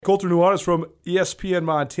Colter Nuanez from ESPN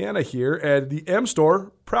Montana here, and the M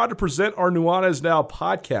Store, proud to present our Nuanez Now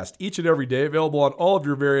podcast each and every day, available on all of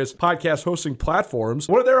your various podcast hosting platforms.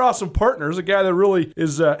 One of their awesome partners, a guy that really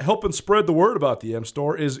is helping spread the word about the M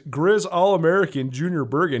Store, is Grizz All-American Junior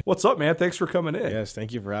Bergen. What's up, man? Thanks for coming in. Yes,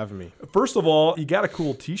 thank you for having me. First of all, you got a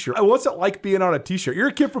cool t-shirt. What's it like being on a t-shirt? You're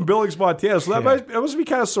a kid from Billings, Montana, so that must be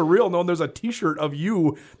kind of surreal knowing there's a t-shirt of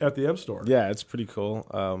you at the M Store. Yeah, it's pretty cool.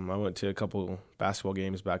 I went to a couple basketball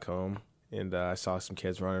games back home, and I saw some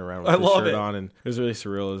kids running around with the shirt on, and it was really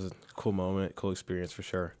surreal. It was a cool moment, cool experience for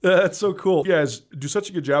sure. That's so cool. You guys do such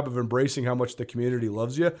a good job of embracing how much the community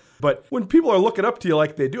loves you. But when people are looking up to you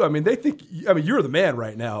like they do, they think, you're the man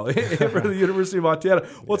right now for the University of Montana.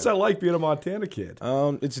 What's that like being a Montana kid?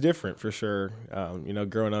 It's different for sure.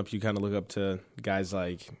 Growing up, you kind of look up to guys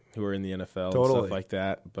like who are in the NFL and stuff like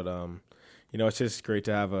that. But, it's just great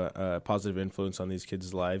to have a positive influence on these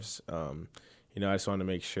kids' lives. I just want to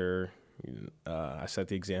make sure I set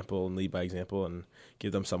the example and lead by example and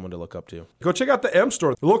give them someone to look up to. Go check out the M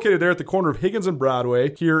Store. They're located there at the corner of Higgins and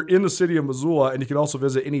Broadway here in the city of Missoula, and you can also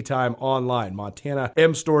visit anytime online,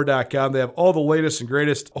 montanamstore.com. They have all the latest and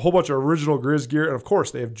greatest, a whole bunch of original Grizz gear, and of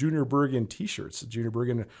course, they have Junior Bergen t-shirts. Junior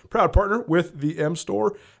Bergen, proud partner with the M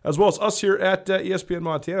Store, as well as us here at ESPN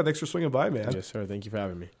Montana. Thanks for swinging by, man. Yes, sir. Thank you for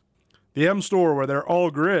having me. The M Store, where they're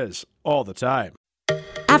all Grizz all the time.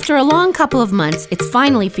 After a long couple of months, it's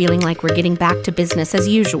finally feeling like we're getting back to business as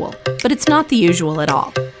usual. But it's not the usual at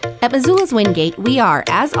all. At Missoula's Wingate, we are,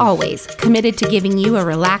 as always, committed to giving you a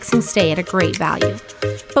relaxing stay at a great value.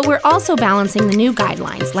 But we're also balancing the new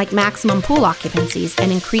guidelines like maximum pool occupancies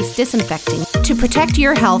and increased disinfecting to protect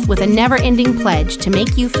your health with a never-ending pledge to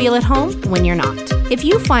make you feel at home when you're not. If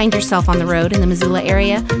you find yourself on the road in the Missoula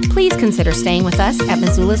area, please consider staying with us at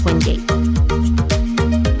Missoula's Wingate.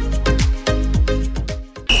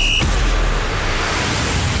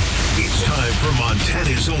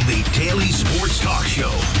 Montana's only daily sports talk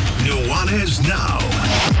show, Nuanez Now.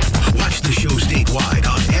 Watch the show statewide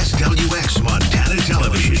on SWX Montana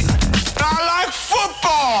Television. I like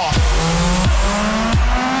football!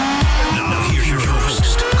 Now here's your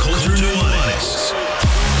host, Colter Nuanez.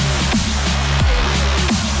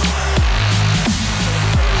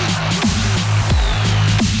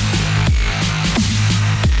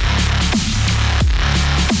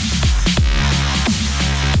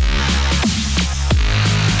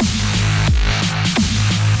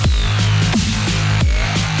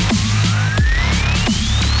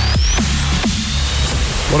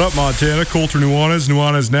 What up, Montana? Colter Nuanez,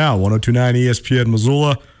 Nuanez Now, 102.9 ESPN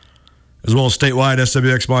Missoula, as well as statewide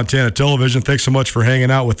SWX Montana Television. Thanks so much for hanging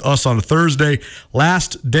out with us on a Thursday,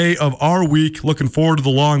 last day of our week. Looking forward to the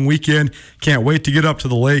long weekend. Can't wait to get up to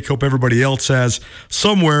the lake. Hope everybody else has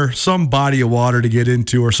somewhere, some body of water to get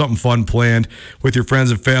into or something fun planned with your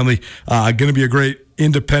friends and family. Going to be a great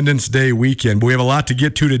Independence Day weekend, but we have a lot to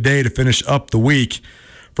get to today to finish up the week.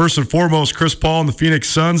 First and foremost, Chris Paul and the Phoenix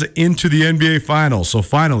Suns into the NBA Finals. So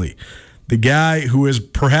finally, the guy who is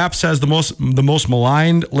perhaps has the most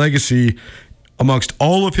maligned legacy amongst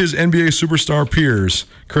all of his NBA superstar peers,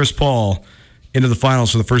 Chris Paul, into the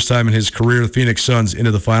finals for the first time in his career. The Phoenix Suns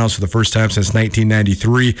into the finals for the first time since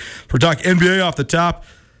 1993. We're talking NBA off the top.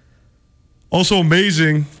 Also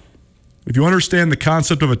amazing, if you understand the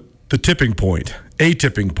concept of the tipping point, a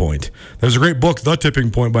tipping point. There's a great book, The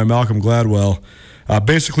Tipping Point, by Malcolm Gladwell.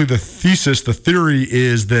 Basically, the theory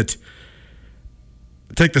is that,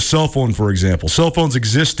 take the cell phone, for example. Cell phones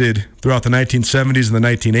existed throughout the 1970s and the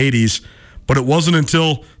 1980s, but it wasn't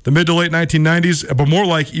until the mid to late 1990s, but more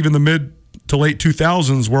like even the mid to late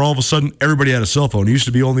 2000s, where all of a sudden everybody had a cell phone. It used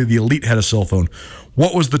to be only the elite had a cell phone.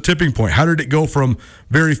 What was the tipping point? How did it go from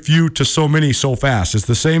very few to so many so fast? It's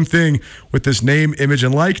the same thing with this name, image,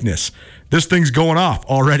 and likeness. This thing's going off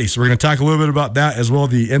already, so we're going to talk a little bit about that as well.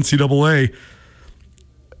 The NCAA,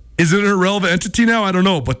 is it an irrelevant entity now? I don't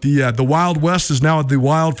know, but the Wild West is now the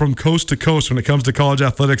wild from coast to coast when it comes to college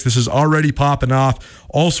athletics. This is already popping off.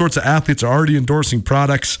 All sorts of athletes are already endorsing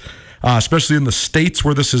products, especially in the states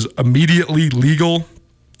where this is immediately legal.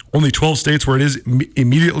 Only 12 states where it is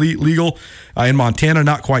immediately legal. In Montana,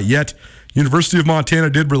 not quite yet. University of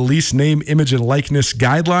Montana did release name, image, and likeness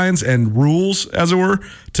guidelines and rules, as it were,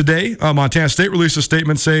 today. Montana State released a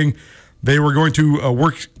statement saying they were going to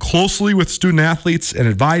work closely with student athletes and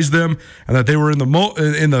advise them, and that they were in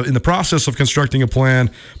the process of constructing a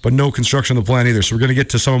plan, but no construction of the plan either. So we're going to get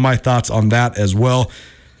to some of my thoughts on that as well.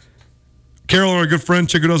 Carolyn, our good friend,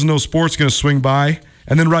 Chick Who Doesn't Know Sports, going to swing by.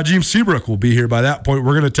 And then Rajim Seabrook will be here by that point.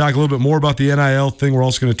 We're going to talk a little bit more about the NIL thing. We're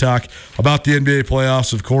also going to talk about the NBA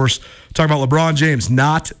playoffs, of course. Talk about LeBron James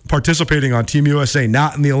not participating on Team USA,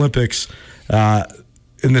 not in the Olympics.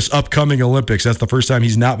 in this upcoming Olympics. That's the first time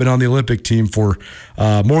he's not been on the Olympic team for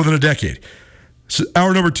more than a decade. So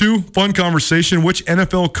hour number 2, fun conversation. Which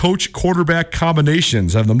NFL coach quarterback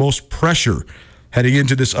combinations have the most pressure heading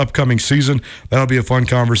into this upcoming season? That'll be a fun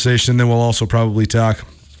conversation. Then we'll also probably talk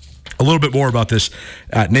a little bit more about this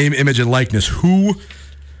name, image, and likeness.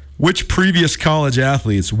 Which previous college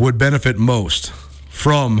athletes would benefit most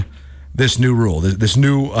from this new rule? This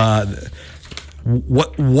new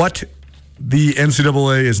what the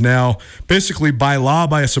NCAA is now basically by law,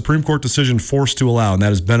 by a Supreme Court decision, forced to allow, and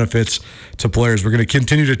that is benefits to players. We're going to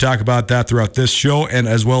continue to talk about that throughout this show and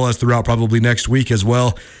as well as throughout probably next week as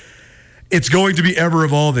well. It's going to be ever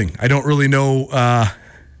evolving. I don't really know.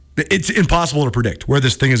 It's impossible to predict where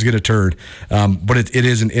this thing is going to turn, but it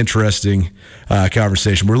is an interesting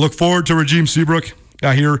conversation. We look forward to Raheem Seabrook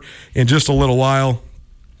here in just a little while.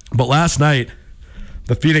 But last night,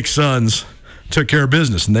 the Phoenix Suns took care of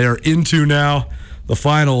business, and they are into now the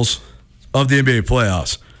finals of the NBA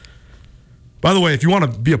playoffs. By the way, if you want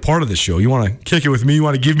to be a part of this show, you want to kick it with me, you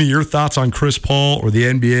want to give me your thoughts on Chris Paul or the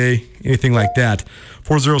NBA, anything like that,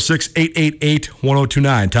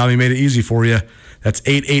 406-888-1029. Tommy made it easy for you. That's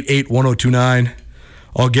 888-1029.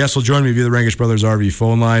 All guests will join me via the Rangish Brothers RV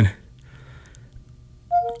phone line.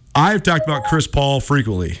 I've talked about Chris Paul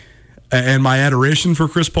frequently, and my adoration for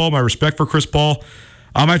Chris Paul, my respect for Chris Paul.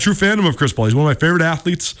 I'm a true fandom of Chris Paul. He's one of my favorite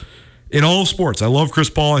athletes in all of sports. I love Chris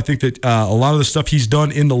Paul. I think that a lot of the stuff he's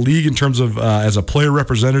done in the league in terms of as a player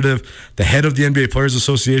representative, the head of the NBA Players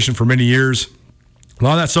Association for many years, a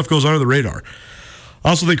lot of that stuff goes under the radar. I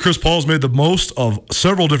also think Chris Paul's made the most of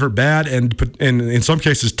several different bad and in some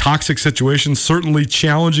cases toxic situations, certainly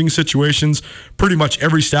challenging situations, pretty much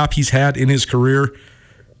every stop he's had in his career.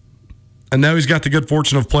 And now he's got the good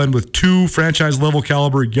fortune of playing with 2 franchise-level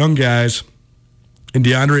caliber young guys in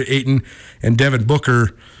DeAndre Ayton and Devin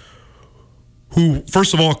Booker, who,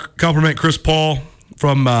 first of all, compliment Chris Paul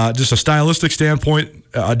from just a stylistic standpoint,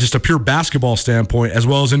 just a pure basketball standpoint, as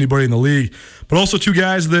well as anybody in the league, but also 2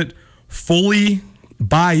 guys that fully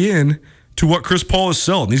buy in to what Chris Paul is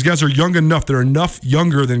selling. These guys are young enough. They're enough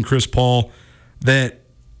younger than Chris Paul that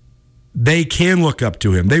they can look up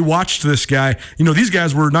to him. They watched this guy. You know, these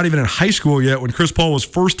guys were not even in high school yet when Chris Paul was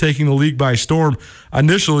first taking the league by storm,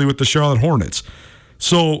 initially with the Charlotte Hornets.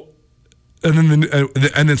 So, and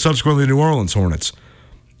then subsequently the New Orleans Hornets.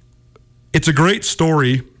 It's a great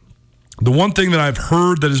story. The one thing that I've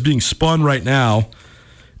heard that is being spun right now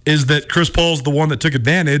is that Chris Paul's the one that took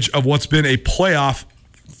advantage of what's been a playoff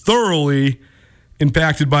thoroughly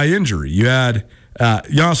impacted by injury. You had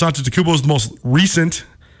Giannis Antetokounmpo is the most recent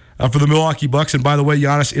for the Milwaukee Bucks. And by the way,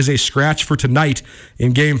 Giannis is a scratch for tonight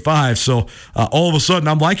in Game 5. So all of a sudden,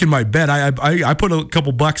 I'm liking my bet. I put a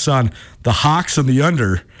couple bucks on the Hawks and the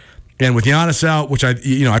under. And with Giannis out, which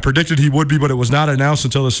I predicted he would be, but it was not announced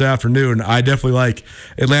until this afternoon, I definitely like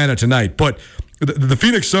Atlanta tonight. But the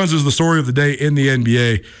Phoenix Suns is the story of the day in the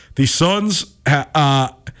NBA. The Suns,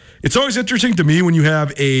 it's always interesting to me when you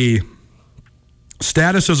have a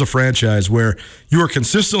status as a franchise where you are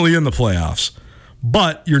consistently in the playoffs,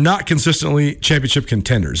 but you're not consistently championship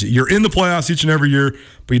contenders. You're in the playoffs each and every year,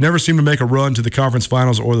 but you never seem to make a run to the conference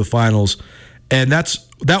finals or the finals. And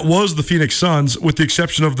that was the Phoenix Suns, with the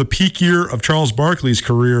exception of the peak year of Charles Barkley's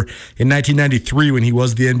career in 1993 when he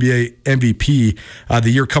was the NBA MVP,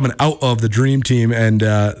 the year coming out of the Dream Team and the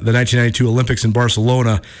 1992 Olympics in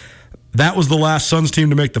Barcelona. That was the last Suns team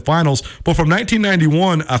to make the finals. But from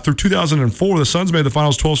 1991 through 2004, the Suns made the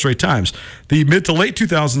finals 12 straight times. The mid to late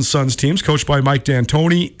 2000s Suns teams, coached by Mike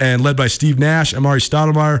D'Antoni and led by Steve Nash, Amari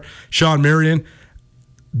Stoudemire, Sean Marion,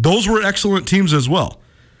 those were excellent teams as well.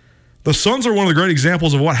 The Suns are one of the great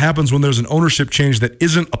examples of what happens when there's an ownership change that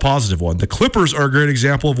isn't a positive one. The Clippers are a great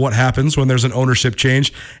example of what happens when there's an ownership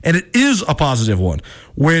change, and it is a positive one.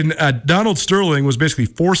 When Donald Sterling was basically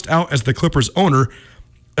forced out as the Clippers owner,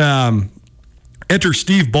 enter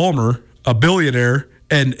Steve Ballmer, a billionaire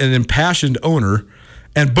and an impassioned owner,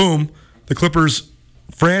 and boom, the Clippers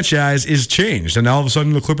franchise is changed. And now all of a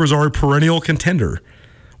sudden the Clippers are a perennial contender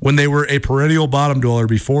when they were a perennial bottom dweller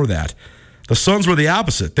before that. The Suns were the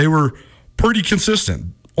opposite. They were pretty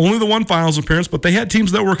consistent. Only the one finals appearance, but they had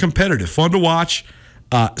teams that were competitive, fun to watch,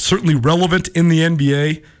 certainly relevant in the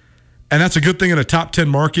NBA. And that's a good thing in a top 10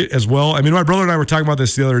 market as well. I mean, my brother and I were talking about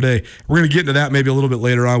this the other day. We're going to get into that maybe a little bit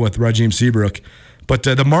later on with Raheem Seabrook. But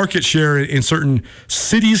the market share in certain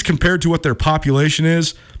cities compared to what their population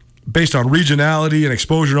is, based on regionality and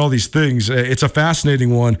exposure and all these things, it's a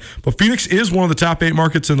fascinating one. But Phoenix is one of the top 8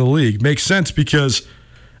 markets in the league. Makes sense because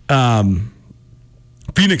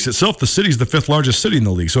Phoenix itself, the city, is the 5th largest city in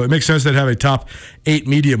the league. So it makes sense they'd have a top 8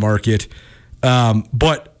 media market.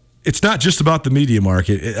 But it's not just about the media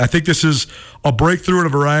market. I think this is a breakthrough in a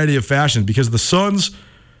variety of fashions because the Suns,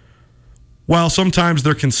 while sometimes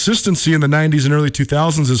their consistency in the 90s and early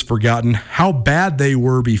 2000s is forgotten, how bad they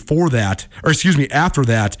were after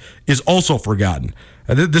that is also forgotten.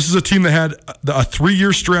 This is a team that had a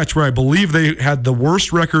 3-year stretch where I believe they had the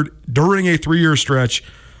worst record during a 3-year stretch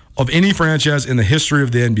of any franchise in the history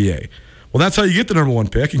of the NBA. Well, that's how you get the number 1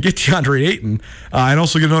 pick and get DeAndre Ayton, and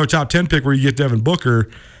also get another top 10 pick where you get Devin Booker.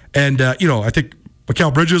 And, I think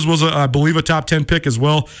Mikal Bridges was, I believe, a top 10 pick as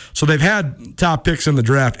well. So they've had top picks in the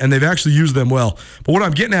draft, and they've actually used them well. But what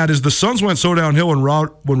I'm getting at is the Suns went so downhill when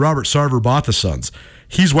Robert Sarver bought the Suns.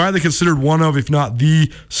 He's widely considered one of, if not the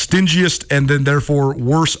stingiest and then therefore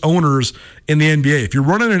worse owners in the NBA. If you're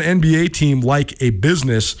running an NBA team like a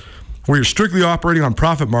business where you're strictly operating on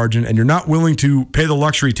profit margin and you're not willing to pay the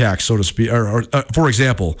luxury tax, so to speak, or for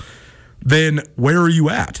example, then where are you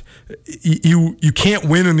at? You can't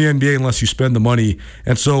win in the NBA unless you spend the money.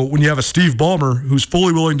 And so when you have a Steve Ballmer who's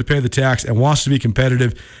fully willing to pay the tax and wants to be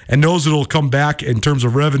competitive and knows it'll come back in terms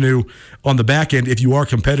of revenue on the back end if you are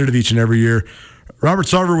competitive each and every year, Robert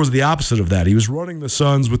Sarver was the opposite of that. He was running the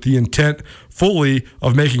Suns with the intent fully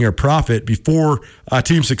of making a profit before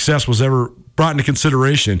team success was ever brought into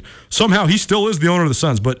consideration. Somehow he still is the owner of the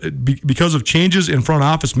Suns, but because of changes in front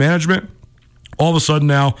office management, all of a sudden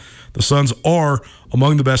now the Suns are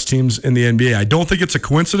among the best teams in the NBA. I don't think it's a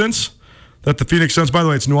coincidence that the Phoenix Suns, by the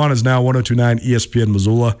way, it's Nuanez Now, 102.9 ESPN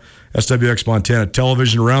Missoula, SWX Montana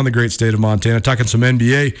Television around the great state of Montana, talking some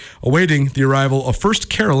NBA, awaiting the arrival of first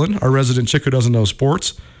Carolyn, our resident chick who doesn't know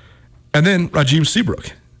sports, and then Rajim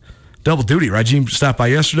Seabrook. Double duty. Rajim stopped by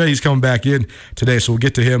yesterday. He's coming back in today, so we'll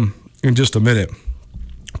get to him in just a minute.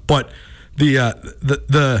 But the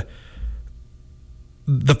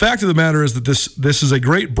fact of the matter is that this is a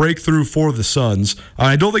great breakthrough for the Suns.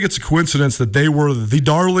 I don't think it's a coincidence that they were the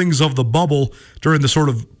darlings of the bubble during the sort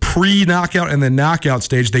of pre-knockout and then knockout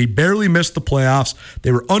stage. They barely missed the playoffs.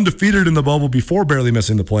 They were undefeated in the bubble before barely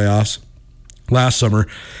missing the playoffs last summer.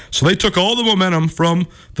 So they took all the momentum from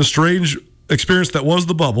the strange experience that was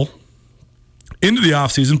the bubble into the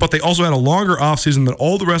offseason, but they also had a longer offseason than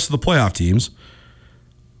all the rest of the playoff teams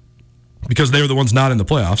because they were the ones not in the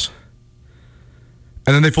playoffs.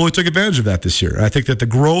 And then they fully took advantage of that this year. I think that the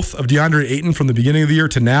growth of DeAndre Ayton from the beginning of the year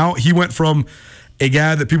to now, he went from a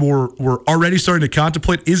guy that people were already starting to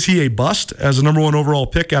contemplate, is he a bust as a number 1 overall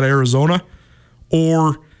pick out of Arizona?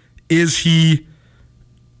 Or is he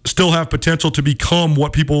still have potential to become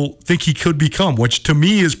what people think he could become, which to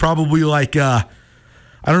me is probably like, a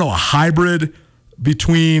hybrid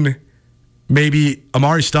between maybe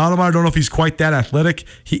Amari Stoudemire. I don't know if he's quite that athletic.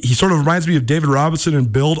 He sort of reminds me of David Robinson in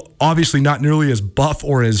build. Obviously not nearly as buff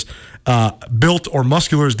or as built or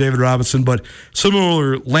muscular as David Robinson, but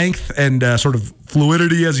similar length and sort of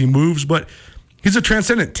fluidity as he moves. But he's a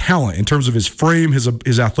transcendent talent in terms of his frame,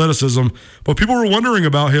 his athleticism. But people were wondering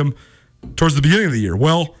about him towards the beginning of the year.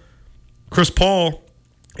 Well, Chris Paul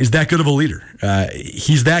is that good of a leader.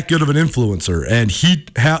 He's that good of an influencer, and he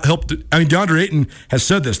helped. I mean, DeAndre Ayton has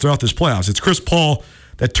said this throughout this playoffs. It's Chris Paul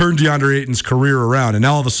that turned DeAndre Ayton's career around, and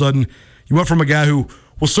now all of a sudden, you went from a guy who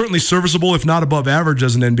was certainly serviceable, if not above average,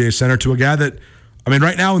 as an NBA center, to a guy that, I mean,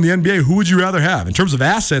 right now in the NBA, who would you rather have? In terms of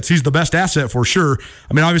assets, he's the best asset for sure.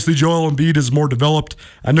 I mean, obviously, Joel Embiid is more developed.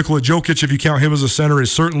 Nikola Jokic, if you count him as a center,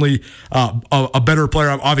 is certainly a better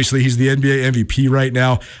player. Obviously, he's the NBA MVP right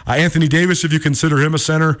now. Anthony Davis, if you consider him a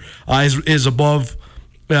center, is above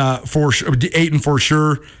Ayton for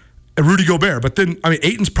sure. And Rudy Gobert. But then, I mean,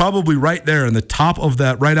 Ayton's probably right there in the top of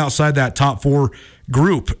that, right outside that top 4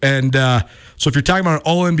 group. And so if you're talking about an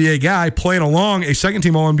All-NBA guy playing along a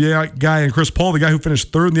second-team All-NBA guy and Chris Paul, the guy who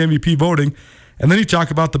finished 3rd in the MVP voting, and then you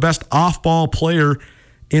talk about the best off-ball player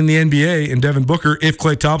in the NBA in Devin Booker. If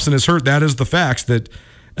Klay Thompson is hurt, that is the facts that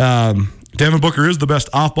Devin Booker is the best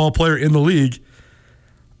off-ball player in the league.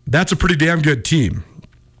 That's a pretty damn good team.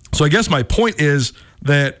 So I guess my point is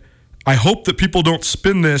that I hope that people don't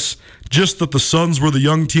spin this just that the Suns were the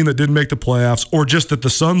young team that didn't make the playoffs, or just that the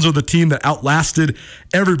Suns are the team that outlasted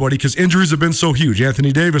everybody, because injuries have been so huge.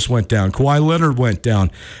 Anthony Davis went down. Kawhi Leonard went down.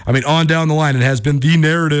 I mean, on down the line, it has been the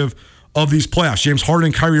narrative of these playoffs. James Harden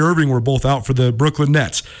and Kyrie Irving were both out for the Brooklyn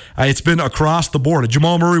Nets. It's been across the board.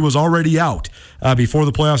 Jamal Murray was already out before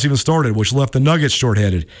the playoffs even started, which left the Nuggets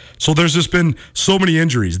shorthanded. So there's just been so many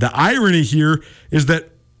injuries. The irony here is that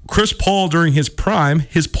Chris Paul, during his prime,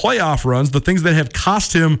 his playoff runs, the things that have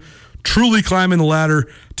cost him truly climbing the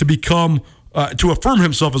ladder to become, to affirm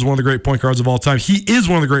himself as one of the great point guards of all time. He is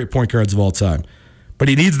one of the great point guards of all time, but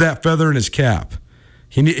he needs that feather in his cap.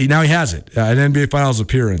 Now he has it, an NBA Finals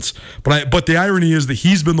appearance. But the irony is that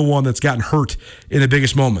he's been the one that's gotten hurt in the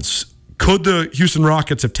biggest moments. Could the Houston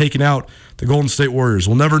Rockets have taken out the Golden State Warriors?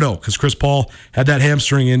 We'll never know because Chris Paul had that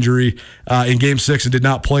hamstring injury in Game 6 and did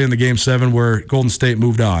not play in the Game 7 where Golden State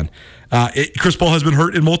moved on. Chris Paul has been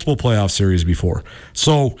hurt in multiple playoff series before.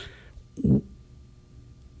 So now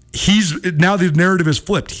the narrative is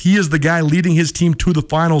flipped. He is the guy leading his team to the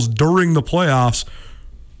finals during the playoffs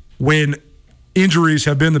when injuries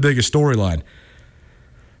have been the biggest storyline.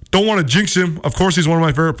 Don't want to jinx him. Of course, he's one of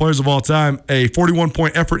my favorite players of all time. A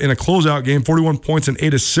 41-point effort in a closeout game, 41 points and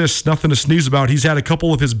 8 assists, nothing to sneeze about. He's had a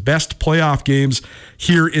couple of his best playoff games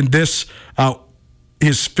here in this,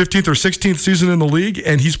 his 15th or 16th season in the league,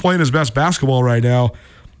 and he's playing his best basketball right now,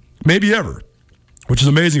 maybe ever, which is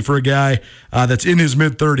amazing for a guy that's in his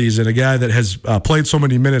mid-30s and a guy that has played so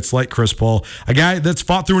many minutes like Chris Paul, a guy that's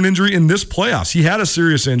fought through an injury in this playoffs. He had a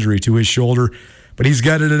serious injury to his shoulder, but he's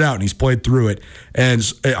gutted it out and he's played through it. And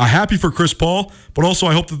I'm happy for Chris Paul, but also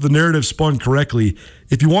I hope that the narrative spun correctly.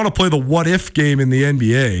 If you want to play the what-if game in the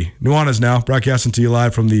NBA, Nuanez Now, broadcasting to you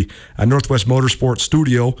live from the Northwest Motorsports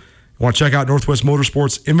studio. You want to check out Northwest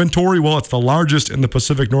Motorsports inventory? Well, it's the largest in the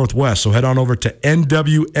Pacific Northwest, so head on over to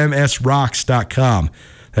nwmsrocks.com.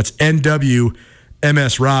 That's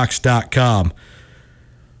nwmsrocks.com.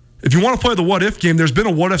 If you want to play the what-if game, there's been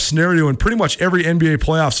a what-if scenario in pretty much every NBA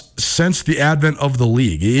playoffs since the advent of the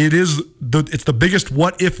league. It's the biggest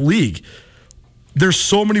what-if league. There's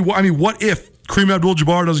so many. What if Kareem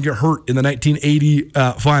Abdul-Jabbar doesn't get hurt in the 1980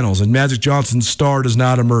 finals and Magic Johnson's star does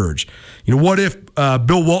not emerge? What if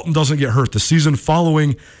Bill Walton doesn't get hurt the season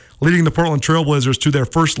following leading the Portland Trailblazers to their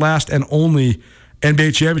first, last, and only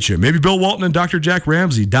NBA championship? Maybe Bill Walton and Dr. Jack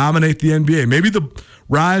Ramsey dominate the NBA. Maybe the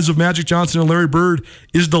rise of Magic Johnson and Larry Bird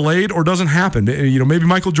is delayed or doesn't happen. Maybe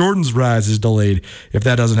Michael Jordan's rise is delayed if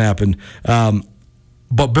that doesn't happen.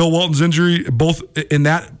 But Bill Walton's injury, both in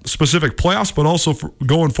that specific playoffs, but also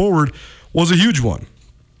going forward, was a huge one.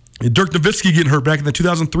 Dirk Nowitzki getting hurt back in the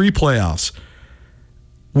 2003 playoffs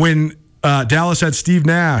when Dallas had Steve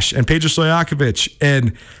Nash and Peja Stojakovic,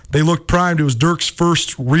 and they looked primed. It was Dirk's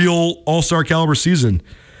first real all-star caliber season.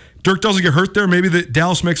 Dirk doesn't get hurt there. Maybe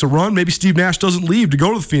Dallas makes a run. Maybe Steve Nash doesn't leave to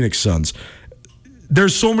go to the Phoenix Suns.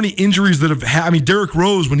 There's so many injuries that have happened. Derrick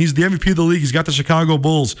Rose, when he's the MVP of the league, he's got the Chicago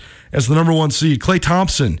Bulls as the number 1 seed. Klay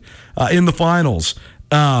Thompson in the finals.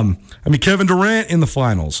 Kevin Durant in the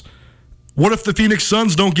finals. What if the Phoenix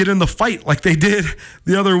Suns don't get in the fight like they did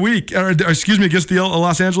the other week, against the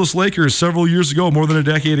Los Angeles Lakers several years ago, more than a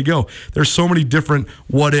decade ago? There's so many different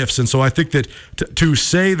what-ifs, and so I think that to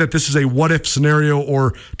say that this is a what-if scenario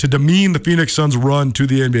or to demean the Phoenix Suns' run to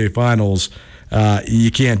the NBA Finals, you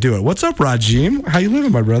can't do it. What's up, Rajim? How you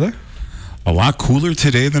living, my brother? A lot cooler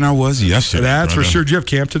today than I was yesterday. That's brother. For sure. Did you have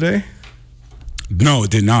camp today? No,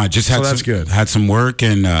 it did not. Just had some work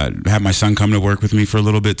and had my son come to work with me for a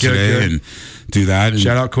little bit today and do that. And,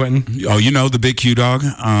 shout out Quentin. Oh, the big Q dog.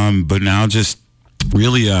 But now just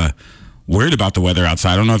really worried about the weather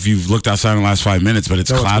outside. I don't know if you've looked outside in the last 5 minutes, but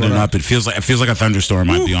it's clouding up. It feels like a thunderstorm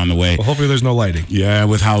might be on the way. Well, hopefully there's no lighting. Yeah,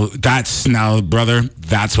 with how that's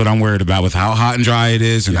what I'm worried about with how hot and dry it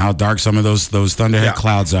is and how dark some of those thunderhead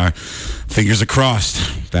clouds are. Fingers are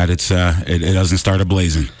crossed that it doesn't start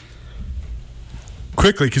ablazing.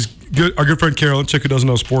 Quickly, because our good friend Carolyn, chick who doesn't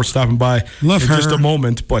know sports, stopping by Love in her. Just a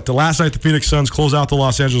moment. But the last night, the Phoenix Suns close out the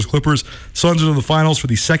Los Angeles Clippers. Suns into the finals for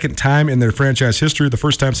the second time in their franchise history, the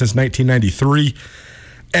first time since 1993.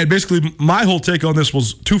 And basically, my whole take on this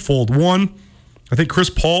was twofold. One, I think Chris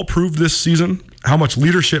Paul proved this season how much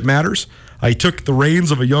leadership matters. He took the reins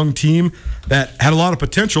of a young team that had a lot of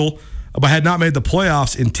potential, but had not made the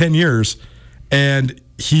playoffs in 10 years. And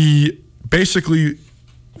he basically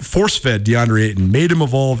force-fed DeAndre Ayton, made him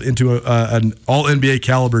evolve into an all-NBA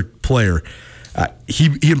caliber player. He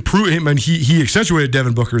improved him, and he accentuated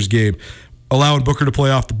Devin Booker's game, allowing Booker to play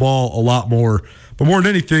off the ball a lot more. But more than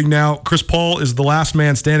anything now, Chris Paul is the last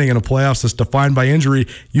man standing in a playoffs that's defined by injury.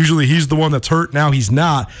 Usually he's the one that's hurt. Now he's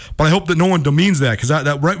not. But I hope that no one demeans that, because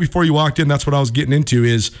that right before you walked in, that's what I was getting into,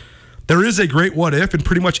 is there is a great what-if in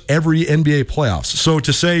pretty much every NBA playoffs. So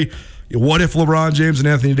to say, what if LeBron James and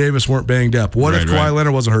Anthony Davis weren't banged up? What if Kawhi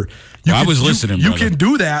Leonard wasn't hurt? I was listening, You brother. can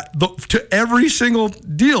do that to every single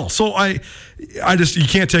deal. So you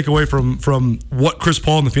can't take away from what Chris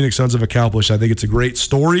Paul and the Phoenix Suns have accomplished. I think it's a great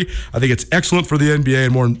story. I think it's excellent for the NBA,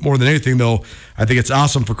 and more than anything, though, I think it's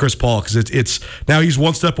awesome for Chris Paul, because it's now he's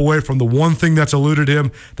one step away from the one thing that's eluded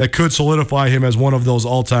him that could solidify him as one of those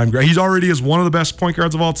all-time greats. He's already is one of the best point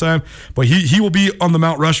guards of all time, but he will be on the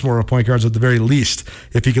Mount Rushmore of point guards at the very least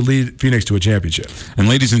if he could lead Phoenix to a championship. And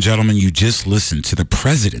ladies and gentlemen, you just listened to the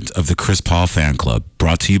president of the Chris Paul fan club,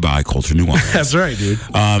 Brought to you by Culture Nuanez. That's right, dude.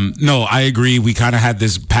 No, I agree. We kind of had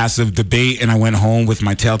this passive debate, and I went home with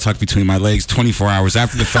my tail tucked between my legs 24 hours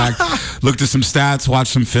after the fact, looked at some stats,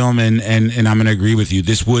 watched some film, and I'm going to agree with you.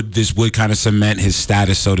 This would kind of cement his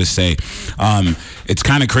status, so to say. It's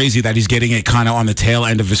kind of crazy that he's getting it kind of on the tail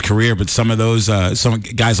end of his career, but some of those some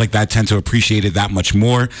guys like that tend to appreciate it that much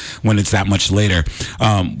more when it's that much later.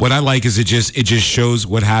 What I like is it just shows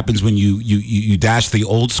what happens when you dash the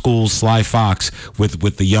old school Sly Fox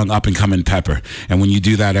with the young up and coming Pepper, and when you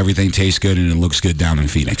do that, everything tastes good and it looks good down in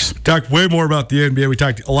Phoenix. Talked way more about the NBA. We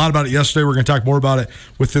talked a lot about it yesterday. We're going to talk more about it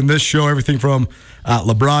within this show. Everything from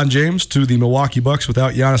LeBron James to the Milwaukee Bucks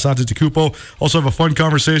without Giannis Antetokounmpo. Also have a fun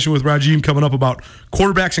conversation with Rajim coming up about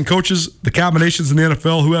quarterbacks and coaches, the combinations in the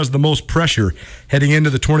NFL, who has the most pressure heading into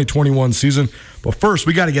the 2021 season. But first,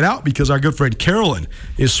 we got to get out because our good friend Carolyn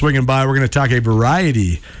is swinging by. We're going to talk a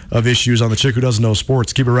variety of issues on the Chick Who Doesn't Know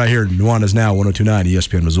Sports. Keep it right here. Nuanez Now, 102.9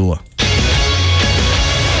 ESPN Missoula.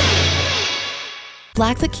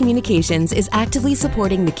 Blackfoot Communications is actively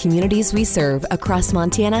supporting the communities we serve across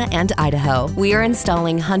Montana and Idaho. We are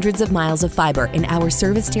installing hundreds of miles of fiber in our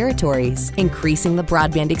service territories, increasing the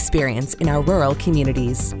broadband experience in our rural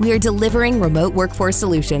communities. We are delivering remote workforce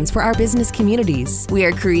solutions for our business communities. We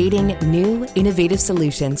are creating new, innovative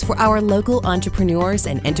solutions for our local entrepreneurs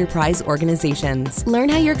and enterprise organizations. Learn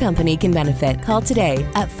how your company can benefit. Call today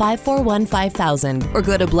at 541-5000 or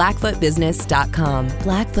go to blackfootbusiness.com.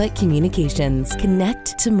 Blackfoot Communications. Connect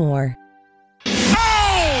to more.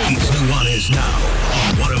 It's Nuanez Now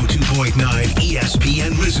on 102.9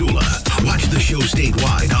 ESPN Missoula. Watch the show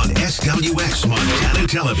statewide on SWX Montana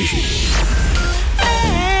Television.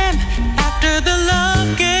 And after the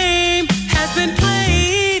love game has been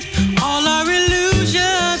played, all our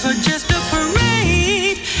illusions are just a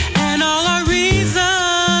parade, and all our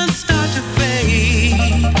reasons start to fade.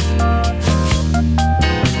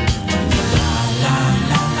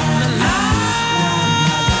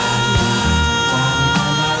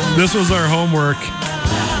 This was our homework.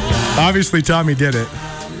 Obviously, Tommy did it.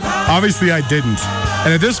 Obviously, I didn't.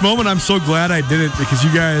 And at this moment, I'm so glad I didn't because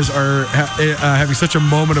you guys are having such a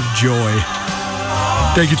moment of joy.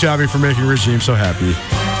 Thank you, Tommy, for making Regime so happy.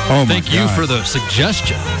 Oh, thank you for the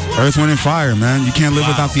suggestion. Earth, Wind, and Fire, man. You can't live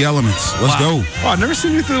without the elements. Let's go. Oh, I've never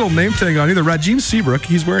seen you with a little name tag on either. Rajim Seabrook,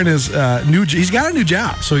 he's wearing his he's got a new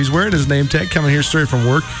job, so he's wearing his name tag coming here straight from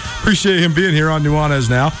work. Appreciate him being here on Nuanez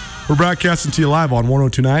Now. We're broadcasting to you live on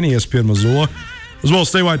 102.9 ESPN Missoula, as well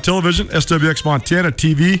as statewide television, SWX Montana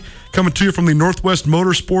TV, coming to you from the Northwest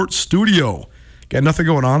Motorsports Studio. Got nothing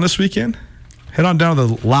going on this weekend? Head on down to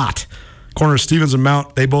the lot, corner of Stevens and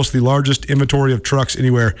Mount. They boast the largest inventory of trucks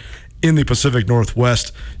anywhere in the Pacific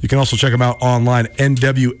Northwest. You can also check them out online,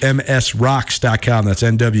 nwmsrocks.com. That's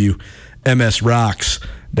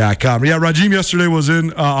nwmsrocks.com. Yeah, Rajim yesterday was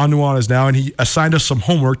in on Nuanez Now, and he assigned us some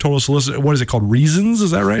homework, told us to listen. What is it called? Reasons?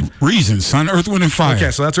 Is that right? Reasons, son. Earth, Wind, and Fire.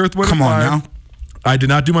 Okay, so that's Earth, Wind, and Fire. Come on now. I did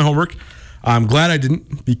not do my homework. I'm glad I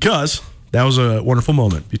didn't because that was a wonderful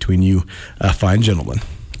moment between you fine gentlemen.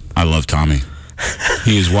 I love Tommy.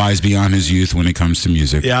 He is wise beyond his youth when it comes to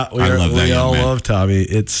music. Yeah, we all love Tommy.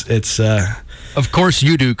 It's. Of course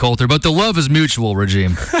you do, Coulter, but the love is mutual,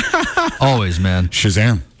 Regime. Always, man.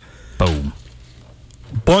 Shazam. Boom.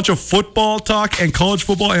 Bunch of football talk and college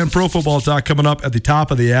football and pro football talk coming up at the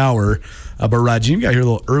top of the hour. But Rajim got here a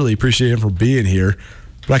little early. Appreciate him for being here.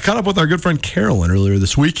 But I caught up with our good friend Carolyn earlier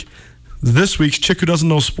this week. This week's Chick Who Doesn't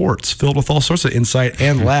Know Sports, filled with all sorts of insight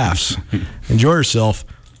and laughs. Enjoy yourself.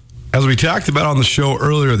 As we talked about on the show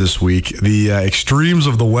earlier this week, the extremes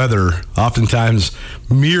of the weather oftentimes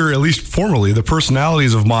mirror, at least formerly, the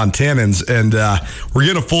personalities of Montanans. And we're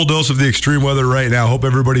getting a full dose of the extreme weather right now. Hope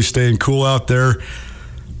everybody's staying cool out there.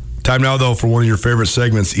 Time now, though, for one of your favorite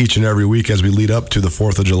segments each and every week as we lead up to the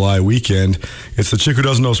 4th of July weekend. It's the Chick Who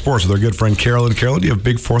Doesn't Know Sports with our good friend Carolyn. Carolyn, do you have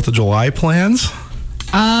big 4th of July plans?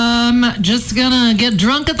 Just gonna get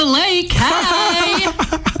drunk at the lake. Hey!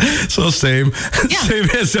 So same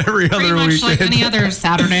as every other weekend. Pretty much like any other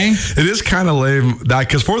Saturday. It is kind of lame,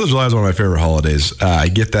 because 4th of July is one of my favorite holidays. I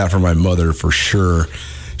get that from my mother for sure.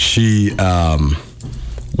 She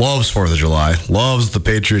loves 4th of July, loves the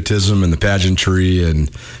patriotism and the pageantry, and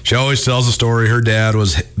she always tells the story. Her dad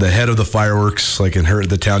was the head of the fireworks, like in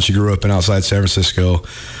the town she grew up in outside San Francisco.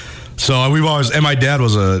 So we've always, and my dad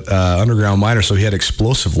was a underground miner, so he had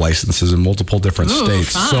explosive licenses in multiple different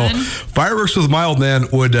states. Fun. So fireworks with my old man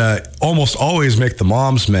would almost always make the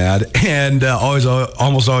moms mad, and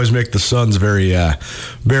almost always make the sons very,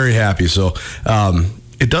 very happy. So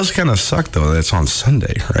It does kind of suck, though, that it's on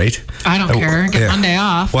Sunday, right? I don't care. Get Monday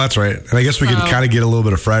off. Well, that's right. And I guess we can kind of get a little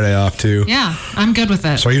bit of Friday off, too. Yeah, I'm good with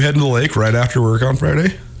it. So are you heading to the lake right after work on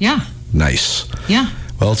Friday? Yeah. Nice. Yeah.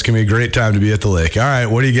 Well, it's going to be a great time to be at the lake. All right,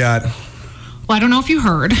 what do you got? Well, I don't know if you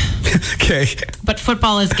heard. Okay. But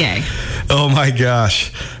football is gay. Oh, my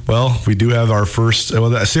gosh. Well, we do have our first.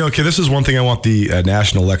 See, okay, this is one thing I want the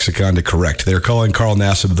National Lexicon to correct. They're calling Carl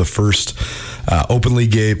Nassib the first openly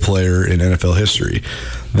gay player in NFL history.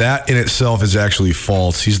 That in itself is actually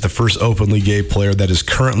false. He's the first openly gay player that is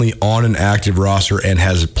currently on an active roster and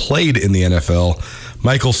has played in the NFL.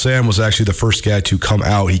 Michael Sam was actually the first guy to come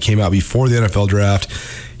out. He came out before the NFL draft.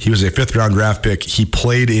 He was a 5th-round draft pick. He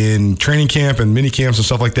played in training camp and mini camps and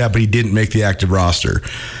stuff like that, but he didn't make the active roster.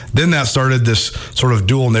 Then that started this sort of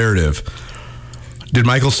dual narrative. Did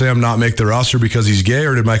Michael Sam not make the roster because he's gay,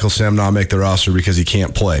 or did Michael Sam not make the roster because he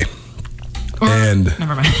can't play?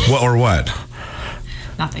 Never mind. Or what?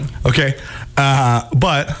 Nothing. Okay.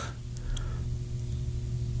 But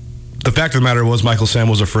the fact of the matter was Michael Sam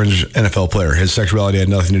was a fringe NFL player. His sexuality had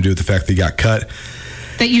nothing to do with the fact that he got cut.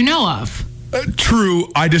 That you know of. True.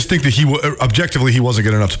 I just think that objectively, he wasn't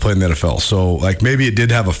good enough to play in the NFL. So, like, maybe it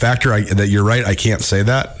did have a factor. That you're right. I can't say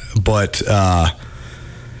that. But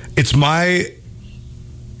it's my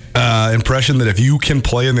impression that if you can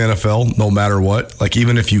play in the NFL, no matter what, like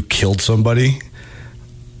even if you killed somebody,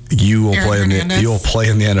 you will play in the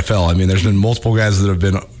NFL. I mean, there's been multiple guys that have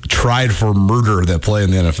been tried for murder that play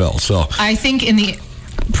in the NFL. So I think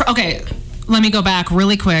okay, let me go back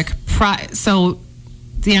really quick. So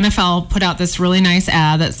the NFL put out this really nice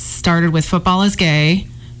ad that started with "Football is gay,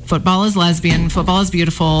 football is lesbian, football is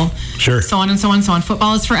beautiful," sure, so on and so on and so on.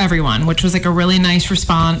 Football is for everyone, which was like a really nice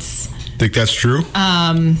response. Think that's true?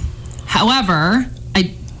 However,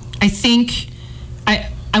 I think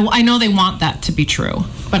I know they want that to be true,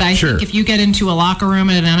 but I think if you get into a locker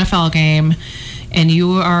room at an NFL game and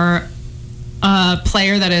you are a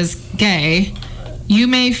player that is gay, you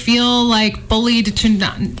may feel like bullied to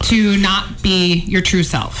not be your true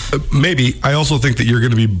self. Maybe. I also think that you're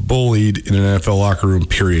going to be bullied in an NFL locker room,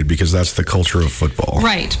 period, because that's the culture of football.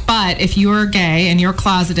 Right. But if you're gay and you're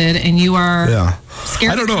closeted and you are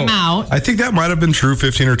scared to come out. I think that might have been true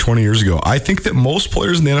 15 or 20 years ago. I think that most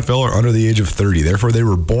players in the NFL are under the age of 30. Therefore, they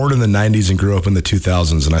were born in the 90s and grew up in the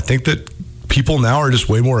 2000s. And I think that people now are just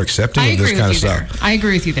way more accepting of this kind of stuff. I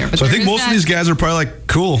agree with you there. But so I think most of these guys are probably like,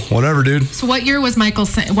 cool, whatever, dude. So what year did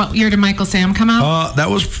Michael Sam come out? That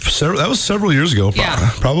was several years ago. Yeah.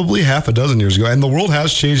 Probably half a dozen years ago. And the world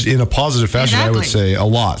has changed in a positive fashion, I would say, a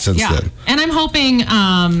lot since then. And I'm hoping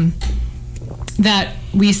that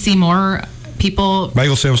we see more people.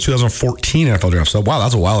 Michael Sam was 2014 NFL draft. So, wow,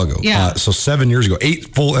 that's a while ago. Yeah. So 7 years ago,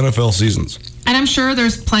 8 full NFL seasons. And I'm sure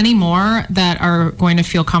there's plenty more that are going to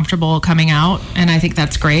feel comfortable coming out. And I think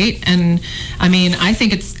that's great. And I mean, I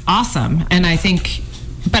think it's awesome. And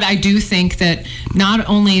but I do think that not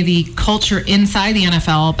only the culture inside the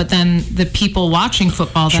NFL, but then the people watching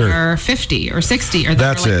football that are 50 or 60 or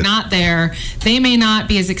that are not there, they may not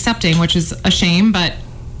be as accepting, which is a shame. But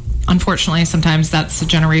unfortunately, sometimes that's a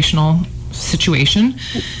generational situation.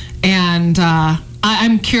 And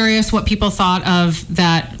I'm curious what people thought of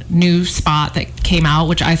that new spot that came out,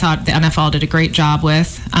 which I thought the NFL did a great job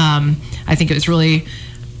with. I think it was really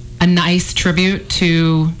a nice tribute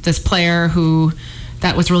to this player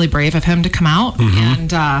that was really brave of him to come out.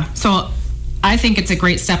 Mm-hmm. And so I think it's a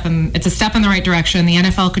great step, and it's a step in the right direction. The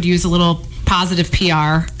NFL could use a little positive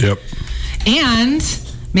PR. Yep. And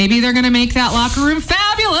maybe they're going to make that locker room fabulous.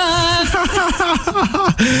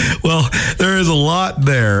 Well, there is a lot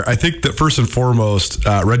there. I think that first and foremost,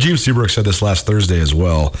 Raheem Seabrook said this last Thursday as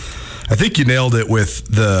well. I think you nailed it with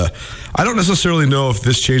I don't necessarily know if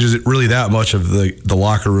this changes it really that much of the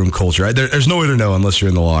locker room culture. There's no way to know unless you're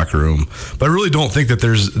in the locker room. But I really don't think that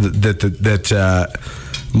there's that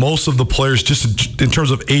most of the players, just in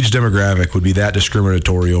terms of age demographic, would be that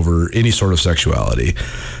discriminatory over any sort of sexuality.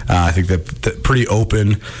 I think that pretty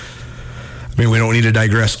open. I mean, we don't need to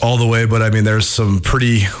digress all the way, but I mean, there's some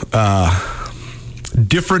pretty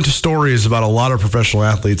different stories about a lot of professional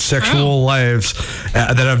athletes' sexual lives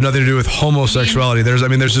that have nothing to do with homosexuality. There's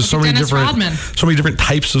just so many different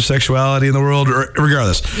types of sexuality in the world.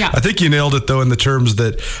 Regardless, I think you nailed it though in the terms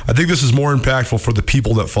that I think this is more impactful for the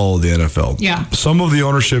people that follow the NFL. Yeah, some of the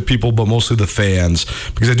ownership people, but mostly the fans,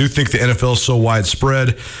 because I do think the NFL is so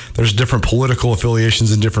widespread. There's different political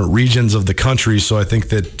affiliations in different regions of the country, so I think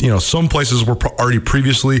that some places were already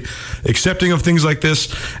previously accepting of things like this,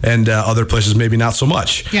 and other places maybe not so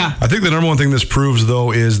much. Yeah. I think the number one thing this proves,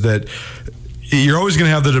 though, is that you're always going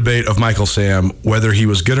to have the debate of Michael Sam, whether he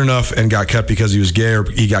was good enough and got cut because he was gay, or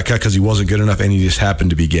he got cut because he wasn't good enough and he just happened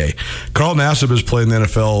to be gay. Carl Nassib has played in the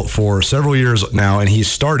NFL for several years now, and he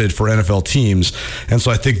started for NFL teams. And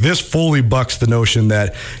so I think this fully bucks the notion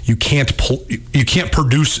that you can't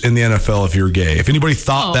produce in the NFL if you're gay. If anybody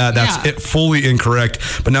thought that's it, fully incorrect.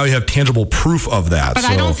 But now you have tangible proof of that. But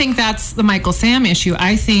I don't think that's the Michael Sam issue.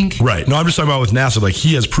 I think right. No, I'm just talking about with Nassib. Like,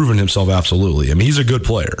 he has proven himself absolutely. I mean, he's a good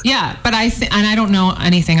player. Yeah, but and I don't know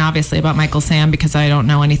anything obviously about Michael Sam because I don't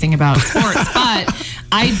know anything about sports. But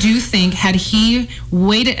I do think had he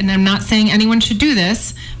waited, and I'm not saying anyone should do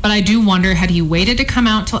this, but I do wonder had he waited to come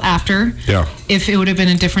out till after, if it would have been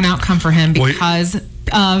a different outcome for him because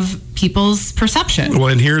of people's perception. Well,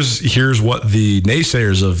 and here's what the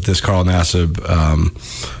naysayers of this Carl Nassib,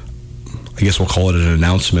 I guess we'll call it an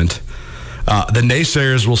announcement. The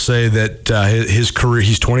naysayers will say that his career,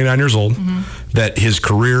 he's 29 years old, that his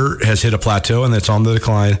career has hit a plateau and that's on the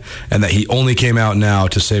decline, and that he only came out now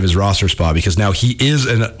to save his roster spot because now he is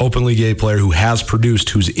an openly gay player who has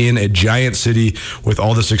produced, who's in a giant city with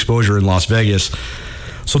all this exposure in Las Vegas.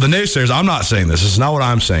 So the naysayers, I'm not saying this is not what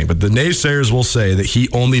I'm saying, but the naysayers will say that he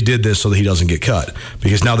only did this so that he doesn't get cut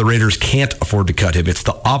because now the Raiders can't afford to cut him. It's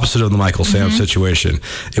the opposite of the Michael Sam situation.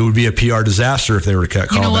 It would be a PR disaster if they were to cut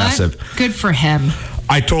Carl Nassib. Good for him.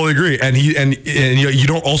 I totally agree. And you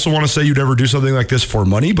don't also want to say you'd ever do something like this for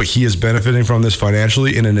money, but he is benefiting from this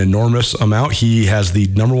financially in an enormous amount. He has the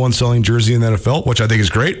number one selling jersey in the NFL, which I think is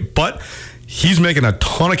great, but he's making a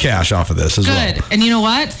ton of cash off of this as well. Good. And you know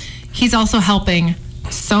what? He's also helping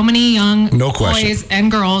so many young boys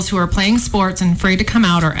and girls who are playing sports and afraid to come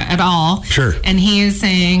out or at all. Sure. And he is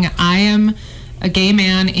saying, I am a gay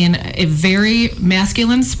man in a very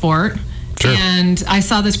masculine sport. Sure. And I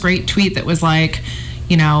saw this great tweet that was like,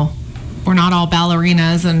 you know, we're not all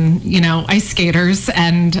ballerinas and, you know, ice skaters,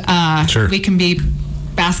 and we can be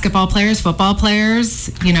basketball players, football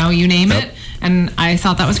players, you know, you name it. And I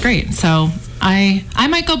thought that was great. So I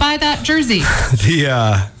might go buy that jersey.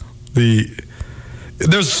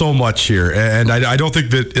 There's so much here, and I don't think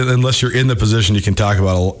that unless you're in the position you can talk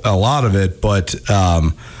about a lot of it. But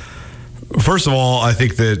first of all, I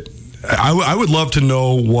think that I would love to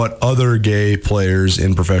know what other gay players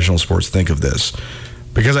in professional sports think of this.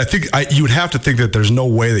 Because I think you would have to think that there's no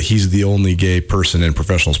way that he's the only gay person in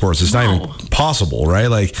professional sports. It's not even possible, right?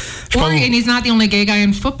 Like, and he's not the only gay guy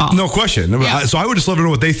in football. No question. Yeah. So I would just love to know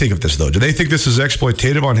what they think of this, though. Do they think this is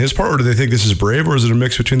exploitative on his part, or do they think this is brave, or is it a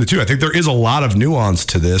mix between the two? I think there is a lot of nuance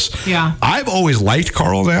to this. Yeah. I've always liked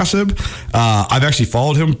Carl Nassib. I've actually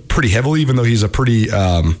followed him pretty heavily, even though he's a pretty...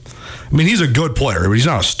 he's a good player, but he's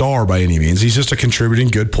not a star by any means. He's just a contributing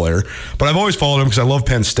good player. But I've always followed him because I love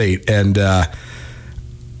Penn State, and...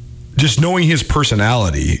 just knowing his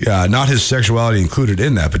personality, not his sexuality included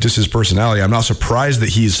in that, but just his personality, I'm not surprised that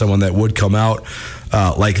he's someone that would come out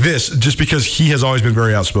like this, just because he has always been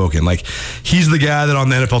very outspoken. Like, he's the guy that on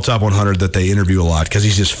the NFL Top 100 that they interview a lot because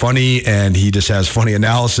he's just funny and he just has funny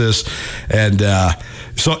analysis. And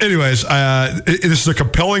so anyways, this is a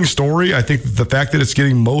compelling story. I think the fact that it's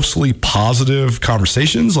getting mostly positive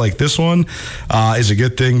conversations like this one is a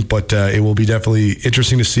good thing, but it will be definitely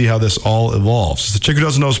interesting to see how this all evolves. It's the Chick Who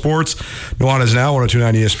Doesn't Know Sports. Nuanez Now,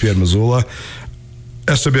 102.9 ESPN Missoula.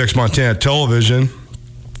 SWX Montana Television.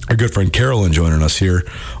 Our good friend Carolyn joining us here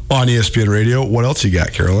on ESPN Radio. What else you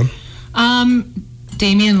got, Carolyn?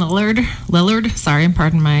 Damian Lillard. Sorry,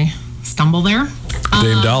 pardon my stumble there.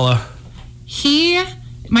 Dame Dalla. He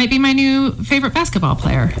might be my new favorite basketball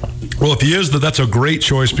player. Well, if he is, that's a great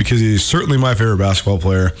choice because he's certainly my favorite basketball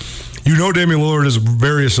player. You know, Damian Lillard is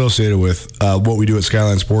very associated with what we do at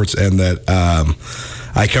Skyline Sports, and that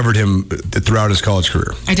I covered him throughout his college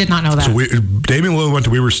career. I did not know that. So Damian Lillard went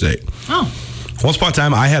to Weber State. Oh. Once upon a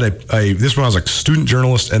time, I had this when I was a student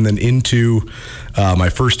journalist, and then into my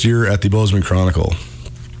first year at the Bozeman Chronicle.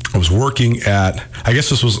 I was working at, I guess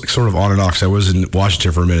this was sort of on and off because I was in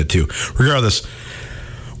Washington for a minute too. Regardless,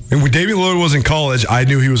 and when Damian Lillard was in college, I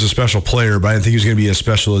knew he was a special player, but I didn't think he was going to be as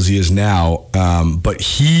special as he is now. But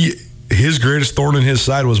his greatest thorn in his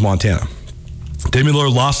side was Montana. Damian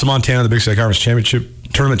Lillard lost to Montana in the Big Sky Conference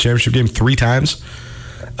tournament championship game 3 times.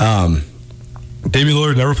 Damian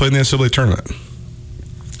Lillard never played in the NCAA tournament.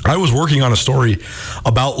 I was working on a story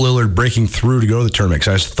about Lillard breaking through to go to the tournament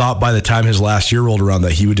because I just thought by the time his last year rolled around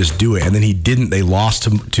that he would just do it, and then he didn't. They lost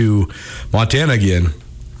to Montana again.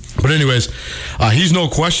 But anyways, he's no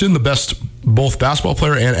question the best both basketball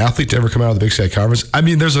player and athlete to ever come out of the Big Sky Conference. I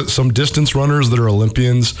mean, there's some distance runners that are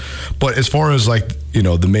Olympians, but as far as like,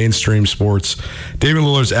 the mainstream sports, Damian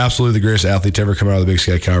Lillard is absolutely the greatest athlete to ever come out of the Big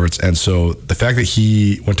Sky Conference. And so the fact that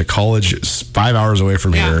he went to college 5 hours away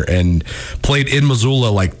from here and played in Missoula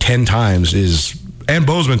like 10 times and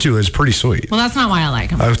Bozeman too, is pretty sweet. Well, that's not why I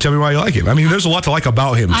like him. Tell me why you like him. I mean, there's a lot to like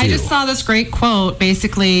about him too. I just saw this great quote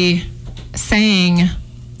basically saying,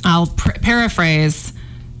 I'll paraphrase,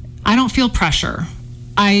 I don't feel pressure.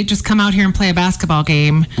 I just come out here and play a basketball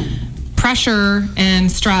game. Pressure and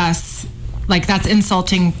stress, like that's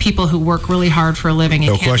insulting people who work really hard for a living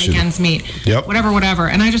and can't make ends meet. Yep. Whatever.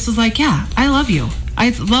 And I just was like, yeah, I love you. I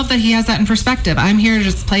love that he has that in perspective. I'm here to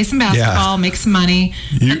just play some basketball, make some money.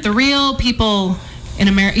 But the real people in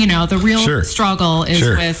America, the real struggle is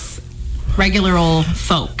with regular old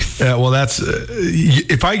folks. Yeah, well, that's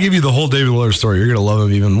if I give you the whole Damian Lillard story, you're gonna love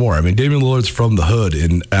him even more. I mean, Damian Lillard's from the hood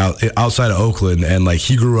outside of Oakland, and like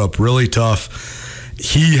he grew up really tough.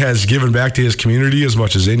 He has given back to his community as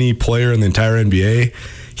much as any player in the entire NBA.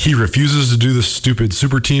 He refuses to do the stupid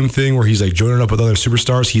super team thing where he's like joining up with other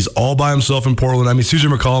superstars. He's all by himself in Portland. I mean,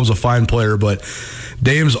 CJ McCollum's a fine player, but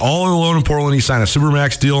Dame's all alone in Portland. He signed a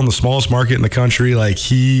Supermax deal in the smallest market in the country. Like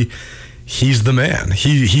he's the man.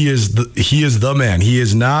 He is the man. He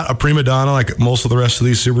is not a prima donna like most of the rest of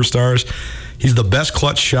these superstars. He's the best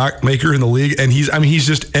clutch shot maker in the league, and he's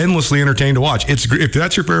just endlessly entertaining to watch. If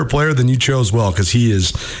that's your favorite player, then you chose well because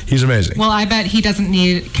he's amazing. Well, I bet he doesn't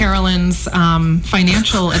need Carolyn's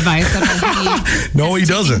financial advice. No, he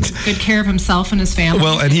doesn't. Good care of himself and his family.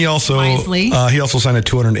 Well, and he also signed a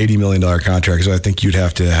 $280 million contract. So I think you'd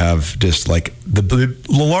have to have just like the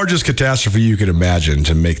largest catastrophe you could imagine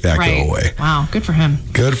to make that go away. Wow, good for him.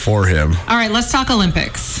 Good for him. All right, let's talk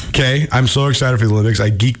Olympics. Okay, I'm so excited for the Olympics.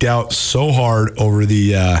 I geeked out so hard over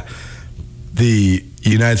the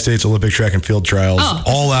United States Olympic track and field trials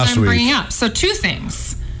all last week. Bringing up. So 2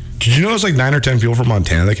 things. Did you know there's like 9 or 10 people from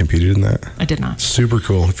Montana that competed in that? I did not. Super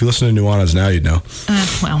cool. If you listen to Nuanez now, you'd know.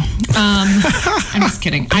 I'm just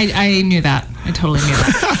kidding. I knew that. I totally knew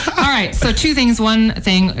that. All right. So 2 things. One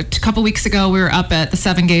thing, a couple weeks ago, we were up at the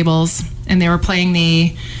Seven Gables, and they were playing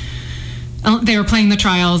the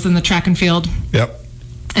trials in the track and field. Yep.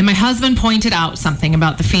 And my husband pointed out something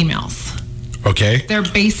about the females. Okay. They're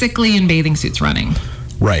basically in bathing suits running.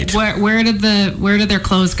 Right. Where did their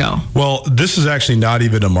clothes go? Well, this is actually not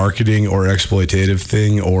even a marketing or exploitative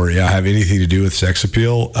thing or have anything to do with sex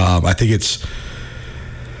appeal. I think it's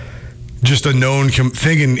just a known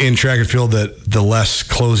thing in track and field that the less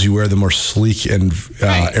clothes you wear, the more sleek and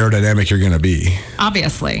aerodynamic you're going to be.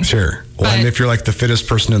 Obviously. Sure. Well, and if you're like the fittest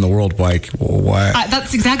person in the world, like, why?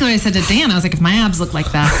 That's exactly what I said to Dan. I was like, if my abs look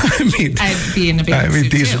like that, I'd be in a bathing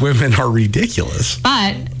suit these too. Women are ridiculous.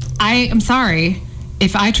 But I am sorry.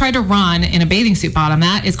 If I try to run in a bathing suit bottom,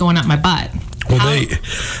 that is going up my butt. Well,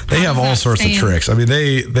 they have all sorts of tricks. I mean,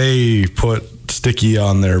 they put sticky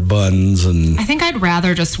on their buns, and I think I'd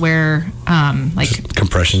rather just wear just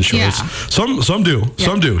compression shorts. Yeah. Some do.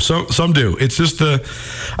 Some do. It's just I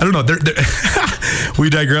don't know. We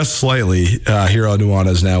digress slightly here on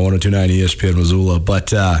Nuanez Now, 102.9 ESPN Missoula, but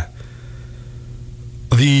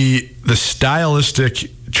the stylistic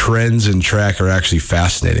trends in track are actually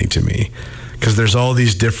fascinating to me. Because there's all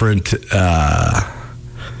these different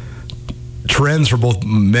trends for both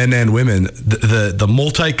men and women. The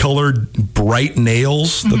multicolored bright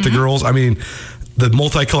nails that the girls, I mean, the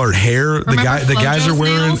multicolored hair. The guys are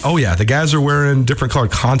wearing. Nails? Oh yeah, the guys are wearing different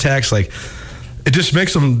colored contacts. Like it just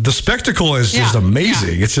makes them. The spectacle is just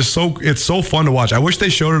amazing. Yeah. It's just so fun to watch. I wish they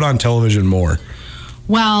showed it on television more.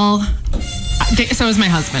 Well, so is my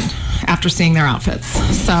husband after seeing their outfits.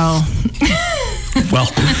 So. Well,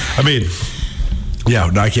 I mean.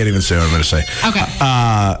 Yeah, no, I can't even say what I'm going to say. Okay.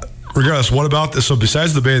 Regardless, what about this? So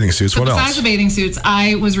besides the bathing suits, what else? Besides the bathing suits,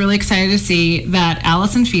 I was really excited to see that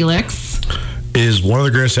Allison Felix is one of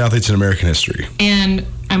the greatest athletes in American history. And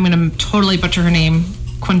I'm going to totally butcher her name,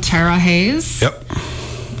 Quintera Hayes. Yep.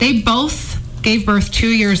 They both gave birth 2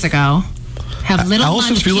 years ago. Have little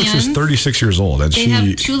Allison munchkins. Felix is 36 years old, and they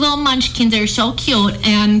have 2 little munchkins. They're so cute,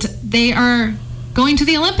 and they are going to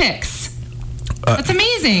the Olympics. That's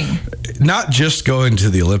amazing. Not just going to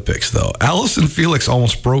the Olympics, though. Allison Felix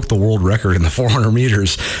almost broke the world record in the 400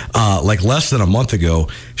 meters like less than a month ago.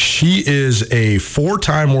 She is a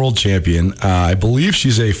 4-time world champion. I believe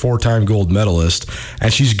she's a 4-time gold medalist,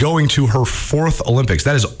 and she's going to her 4th Olympics.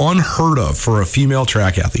 That is unheard of for a female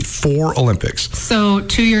track athlete. 4 Olympics. So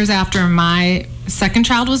 2 years after my second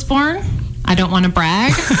child was born, I don't want to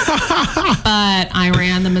brag, but I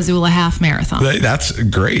ran the Missoula Half Marathon. That's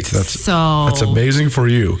great. That's amazing for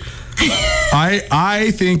you.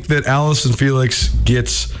 I think that Allison Felix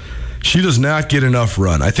she does not get enough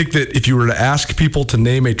run. I think that if you were to ask people to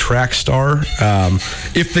name a track star,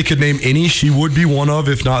 if they could name any, she would be one of,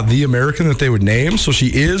 if not the American that they would name. So she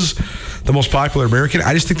is the most popular American.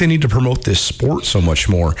 I just think they need to promote this sport so much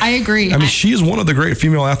more. I agree. I mean, she is one of the great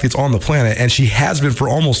female athletes on the planet, and she has been for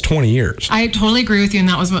almost 20 years. I totally agree with you, and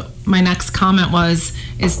that was what my next comment was,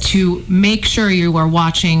 is to make sure you are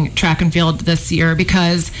watching track and field this year,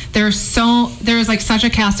 because there's like such a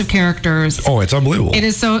cast of characters. Oh, it's unbelievable. It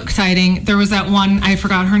is so exciting. There was that one, I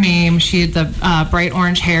forgot her name. She had the bright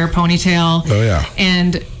orange hair, ponytail. Oh, yeah.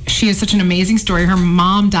 And she has such an amazing story. Her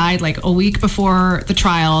mom died like a week before the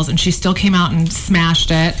trials, and she still came out and smashed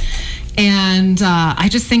it. And I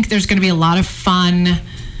just think there's going to be a lot of fun,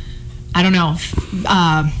 I don't know,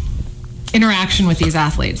 interaction with these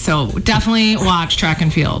athletes. So definitely watch track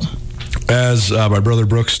and field. As my brother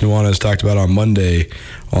Brooks Nuanez talked about on Monday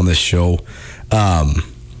on this show,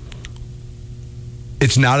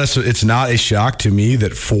 it's not a shock to me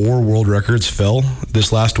that 4 world records fell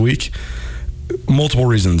this last week. Multiple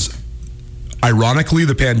reasons. Ironically,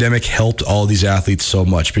 the pandemic helped all of these athletes so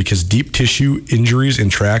much, because deep tissue injuries in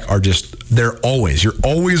track are you're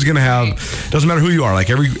always going to have, doesn't matter who you are, like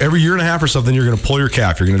every year and a half or something, you're going to pull your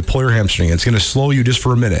calf, you're going to pull your hamstring. It's going to slow you just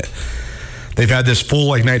for a minute. They've had this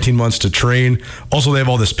full 19 months to train. Also, they have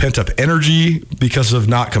all this pent up energy because of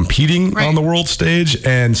not competing on the world stage.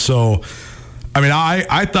 And so, I mean,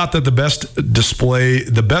 I thought that the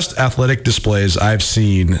best athletic displays I've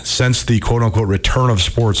seen since the quote unquote return of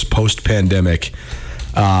sports post pandemic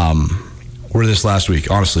were this last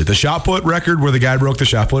week. Honestly, the shot put record, where the guy broke the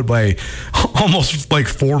shot put by almost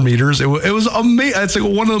 4 meters. It was amazing. It's like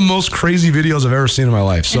one of the most crazy videos I've ever seen in my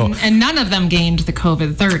life. So, and none of them gained the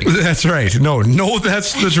COVID 30. That's right. No,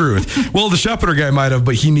 that's the truth. Well, the shot putter guy might have,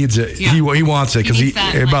 but he needs it. Yeah. He wants it, because he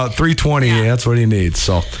about 320. Yeah. That's what he needs.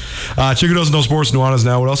 So, Chico Doesn't Know Sports, Nuanez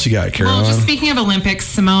Now. What else you got, Caroline? Well, just speaking of Olympics,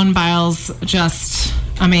 Simone Biles, just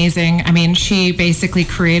amazing. I mean, she basically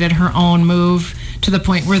created her own move to the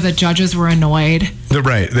point where the judges were annoyed.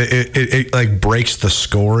 Right. It breaks the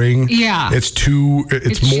scoring. Yeah.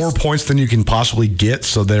 It's more points than you can possibly get,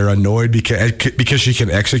 so they're annoyed because she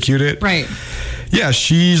can execute it. Right. Yeah,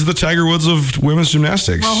 she's the Tiger Woods of women's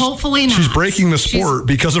gymnastics. Well, hopefully not. She's breaking the sport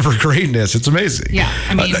because of her greatness. It's amazing. Yeah,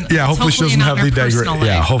 I mean, hopefully she doesn't have the digression.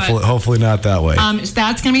 Yeah, hopefully not that way.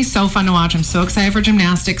 That's going to be so fun to watch. I'm so excited for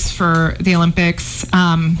gymnastics for the Olympics.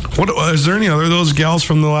 What is there any other of those gals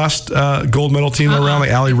from the last gold medal team around,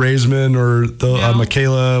 like Allie Raisman or the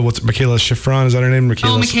Michaela Schifrin? Is that her name?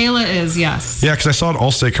 Michaela is, yes. Yeah, because I saw an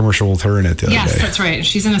Allstate commercial with her in it the other day. Yes, that's right.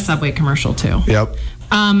 She's in a Subway commercial too. Yep.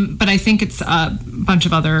 But I think it's a bunch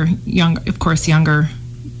of other younger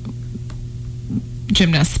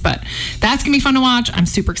gymnasts. But that's going to be fun to watch. I'm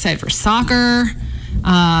super excited for soccer.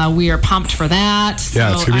 We are pumped for that.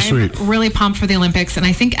 Yeah, it's going to be sweet. I'm really pumped for the Olympics. And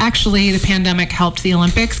I think actually the pandemic helped the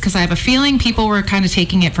Olympics, because I have a feeling people were kind of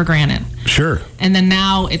taking it for granted. Sure. And then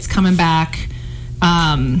now it's coming back,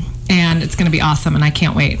 and it's going to be awesome, and I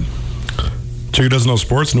can't wait. Chico Doesn't Know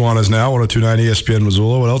Sports, Nuanez Now, 102.9 ESPN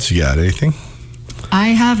Missoula. What else you got? Anything? I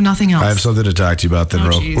have nothing else. I have something to talk to you about then,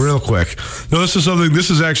 real quick. No, this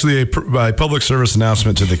is actually a public service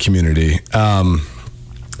announcement to the community.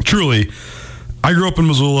 Truly, I grew up in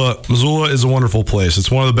Missoula. Missoula is a wonderful place. It's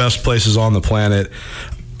one of the best places on the planet.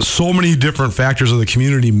 So many different factors of the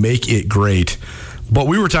community make it great. But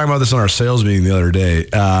we were talking about this on our sales meeting the other day.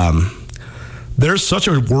 There's such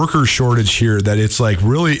a worker shortage here that it's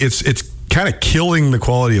it's kind of killing the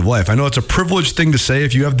quality of life. I know it's a privileged thing to say.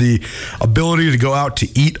 If you have the ability to go out to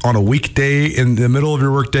eat on a weekday in the middle of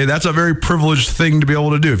your workday, that's a very privileged thing to be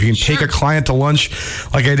able to do. If you can take a client to lunch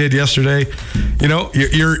like I did yesterday,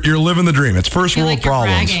 you're living the dream. It's first world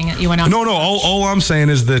problems. You went out. No. All I'm saying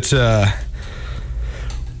is that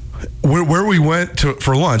where we went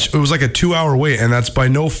for lunch, it was like a 2-hour wait, and that's by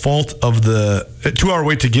no fault of the 2-hour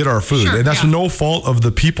wait to get our food. Sure, and that's no fault of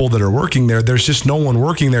the people that are working there. There's just no one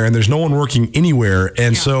working there, and there's no one working anywhere.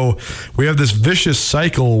 And so we have this vicious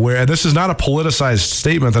cycle where, and this is not a politicized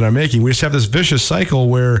statement that I'm making, we just have this vicious cycle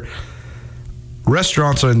where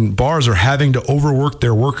restaurants and bars are having to overwork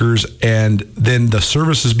their workers, and then the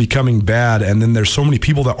service is becoming bad, and then there's so many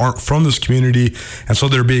people that aren't from this community, and so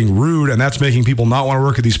they're being rude, and that's making people not want to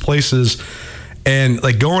work at these places. And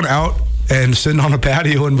going out and sitting on a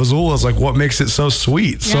patio in Missoula is what makes it so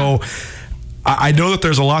sweet. Yeah. So I know that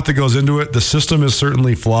there's a lot that goes into it. The system is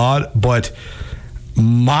certainly flawed, but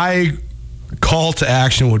my call to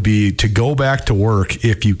action would be to go back to work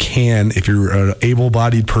if you can. If you're an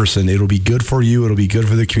able-bodied person, it'll be good for you. It'll be good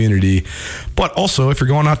for the community. But also, if you're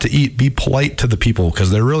going out to eat, be polite to the people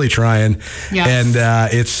because they're really trying. Yes.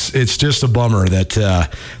 And it's just a bummer that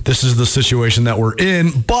this is the situation that we're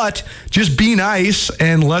in. But just be nice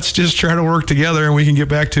and let's just try to work together and we can get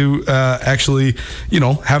back to actually,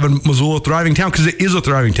 having Missoula a thriving town because it is a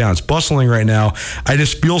thriving town. It's bustling right now. I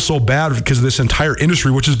just feel so bad because of this entire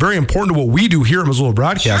industry, which is very important to what we do here at Missoula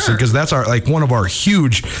Broadcasting because that's one of our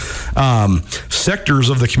huge sectors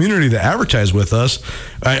of the community that advertise with us.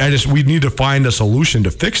 We need to find a solution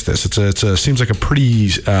to fix this. It seems like a pretty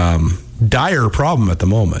dire problem at the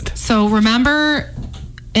moment. So remember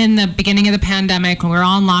in the beginning of the pandemic when we were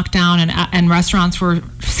all in lockdown and restaurants were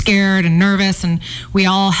scared and nervous and we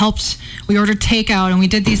all helped, we ordered takeout and we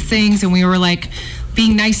did these things and we were like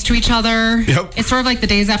being nice to each other. Yep. It's sort of like the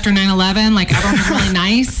days after 9/11, like everyone was really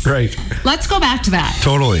nice. Right. Let's go back to that.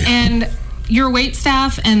 Totally. And your wait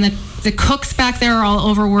staff and the cooks back there are all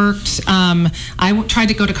overworked. I tried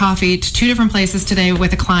to go to coffee to 2 different places today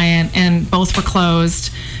with a client and both were closed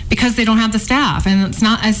because they don't have the staff. And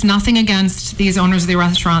it's nothing against these owners of the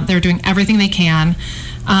restaurant. They're doing everything they can.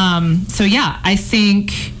 So yeah, I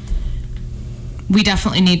think we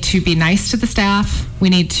definitely need to be nice to the staff. We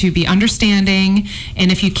need to be understanding.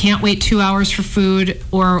 And if you can't wait 2 hours for food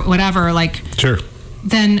or whatever, sure,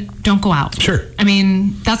 then don't go out. Sure. I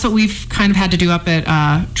mean, that's what we've kind of had to do up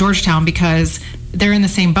at Georgetown because they're in the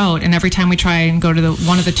same boat. And every time we try and go to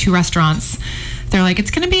one of the 2 restaurants, they're like, it's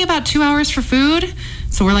going to be about 2 hours for food.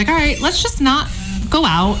 So we're like, all right, let's just not go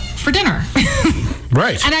out for dinner.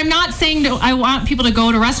 Right. And I'm not saying I want people to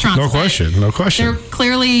go to restaurants. No question. They're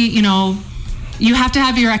clearly, you have to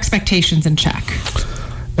have your expectations in check.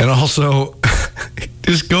 And also,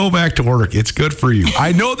 just go back to work. It's good for you.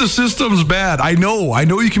 I know the system's bad. I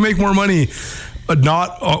know you can make more money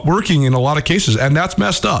not working in a lot of cases, and that's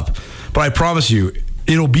messed up. But I promise you,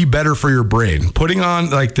 it'll be better for your brain. Putting on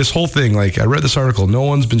this whole thing, I read this article, no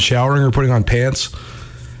one's been showering or putting on pants.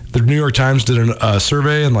 The New York Times did a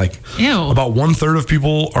survey, and about 1/3 of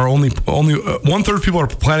people are only 1/3 of people are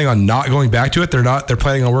planning on not going back to it. They're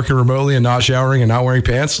planning on working remotely and not showering and not wearing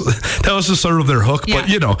pants. That was just sort of their hook. Yeah.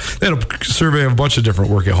 But they had a survey of a bunch of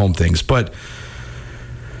different work at home things. But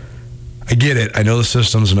I get it. I know the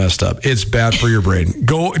system's messed up. It's bad for your brain.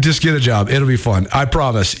 Go, just get a job. It'll be fun. I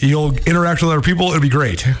promise. You'll interact with other people. It'll be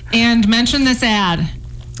great. And mention this ad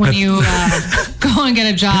when you go and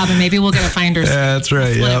get a job, and maybe we'll get a finder's. Yeah, that's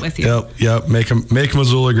right. Yep. Make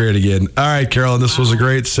Missoula great again. All right, Carolyn, this was a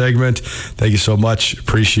great segment. Thank you so much.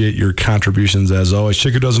 Appreciate your contributions as always.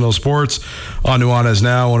 Chick Who Doesn't Know Sports on Nuanez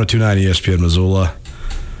Now, 102.9 ESPN Missoula.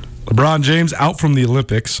 LeBron James out from the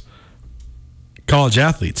Olympics. College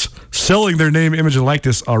athletes selling their name, image, and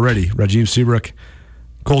likeness already. Rajim Seabrook,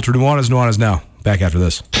 Colter Nuanez Now. Back after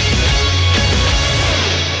this.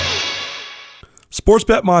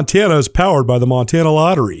 Sportsbet Montana is powered by the Montana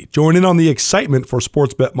Lottery. Join in on the excitement for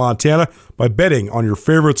Sportsbet Montana by betting on your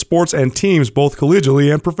favorite sports and teams both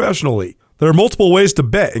collegially and professionally. There are multiple ways to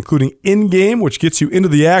bet, including in-game, which gets you into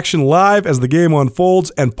the action live as the game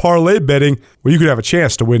unfolds, and parlay betting, where you could have a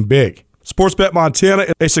chance to win big. Sportsbet Montana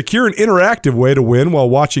is a secure and interactive way to win while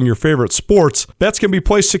watching your favorite sports. Bets can be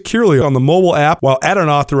placed securely on the mobile app while at an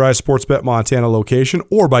authorized Sportsbet Montana location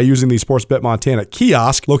or by using the Sportsbet Montana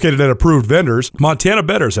kiosk located at approved vendors. Montana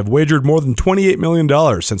bettors have wagered more than $28 million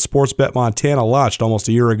since Sportsbet Montana launched almost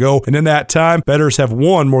a year ago, and in that time, bettors have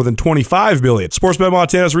won more than $25 million. Sportsbet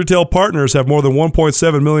Montana's retail partners have more than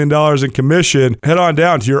 $1.7 million in commission. Head on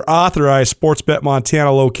down to your authorized Sportsbet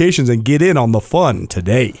Montana locations and get in on the fun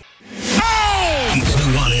today. It's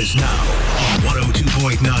Nuanez Now on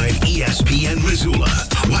 102.9 ESPN Missoula.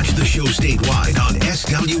 Watch the show statewide on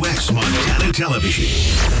SWX Montana Television.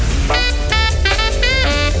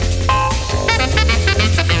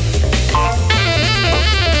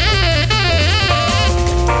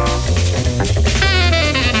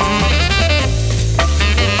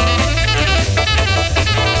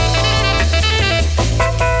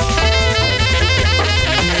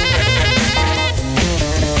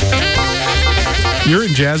 You're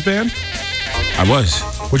in jazz band? I was.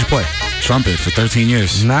 What'd you play? Trumpet for 13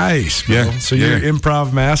 years. Nice, bro. Yeah. So you're an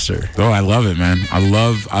improv master. Oh, I love it, man. I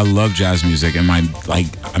love jazz music, and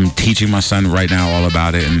I'm teaching my son right now all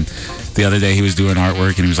about it. And the other day he was doing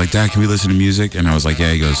artwork, and he was like, "Dad, can we listen to music?" And I was like,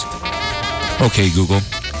 "Yeah." He goes, "Okay, Google,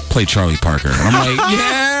 play Charlie Parker." And I'm like,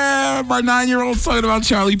 "Yeah." My 9-year-old's talking about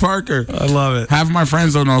Charlie Parker. I love it. Half of my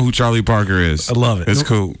friends don't know who Charlie Parker is. I love it. It's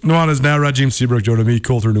cool. Nuanez Now. Rajim Seabrook joining me,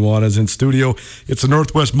 Colter Nuanez in studio. It's the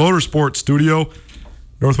Northwest Motorsport studio.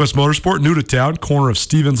 Northwest Motorsport, new to town, corner of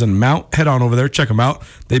Stevens and Mount. Head on over there, check them out.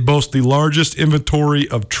 They boast the largest inventory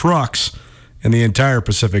of trucks in the entire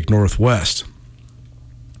Pacific Northwest.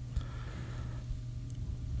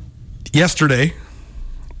 yesterday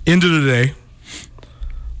into today,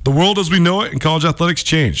 the world as we know it in college athletics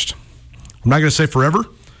changed. I'm not going to say forever,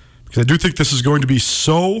 because I do think this is going to be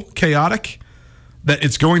so chaotic that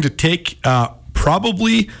it's going to take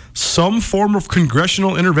probably some form of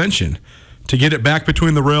congressional intervention to get it back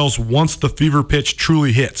between the rails once the fever pitch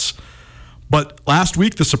truly hits. But last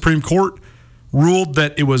week, the Supreme Court ruled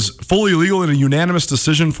that it was fully legal in a unanimous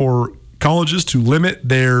decision for colleges to limit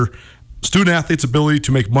their student athletes' ability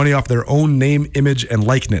to make money off their own name, image, and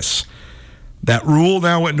likeness. That rule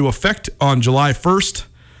now went into effect on July 1st.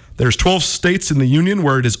 There's 12 states in the union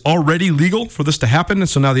where it is already legal for this to happen, and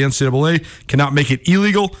so now the NCAA cannot make it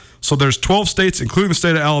illegal. So there's 12 states, including the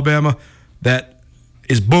state of Alabama, that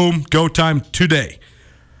is boom, go time today.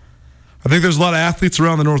 I think there's a lot of athletes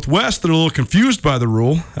around the Northwest that are a little confused by the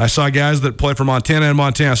rule. I saw guys that play for Montana and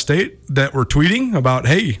Montana State that were tweeting about,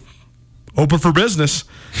 hey, open for business.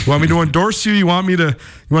 You want me to endorse you? You want to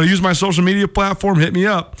use my social media platform? Hit me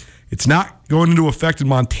up. It's not going into effect in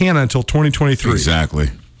Montana until 2023. Exactly.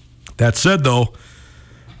 That said, though,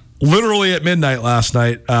 literally at midnight last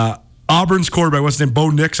night, Auburn's quarterback, what's his name?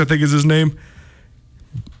 Bo Nix, I think is his name.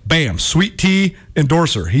 Bam, sweet tea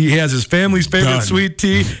endorser. He has his family's favorite sweet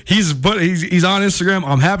tea. He's on Instagram.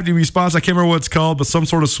 I'm happy to be sponsored. I can't remember what it's called, but some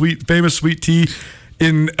sort of famous sweet tea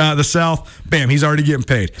in the South. Bam, he's already getting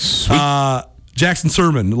paid. Jackson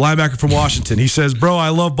Sermon, linebacker from Washington. He says, bro, I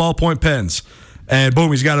love ballpoint pens. And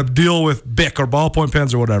boom, he's got a deal with Bic or ballpoint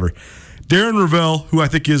pens or whatever. Darren Ravel, who I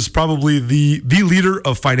think is probably the leader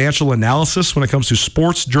of financial analysis when it comes to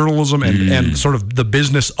sports journalism and sort of the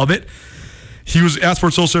business of it. He was at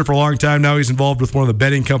Sports Illustrated for a long time. Now he's involved with one of the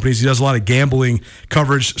betting companies. He does a lot of gambling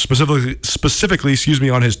coverage,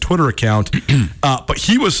 specifically, on his Twitter account. But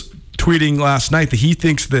he was tweeting last night that he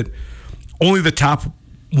thinks that only the top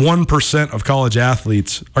 1% of college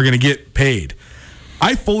athletes are going to get paid.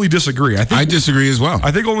 I fully disagree. I disagree as well.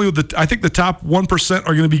 I think the top 1% are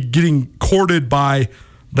going to be getting courted by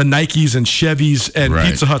the Nikes and Chevys and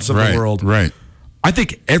Pizza Huts of the world. Right. I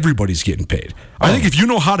think everybody's getting paid. I think if you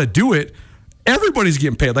know how to do it, everybody's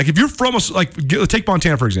getting paid. Like if you're from take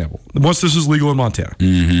Montana for example. Once this is legal in Montana,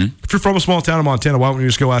 if you're from a small town in Montana, why don't you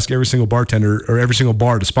just go ask every single bartender or every single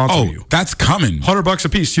bar to sponsor you? That's coming. $100 a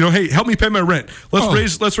piece. Hey, help me pay my rent. Let's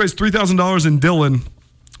raise $3,000 in Dillon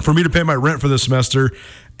for me to pay my rent for this semester,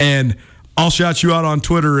 and I'll shout you out on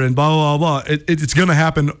Twitter and blah, blah, blah. It's going to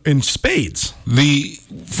happen in spades.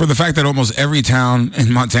 For the fact that almost every town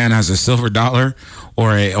in Montana has a Silver Dollar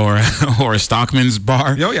or a Stockman's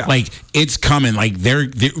bar. Oh, yeah. Like, it's coming. Like,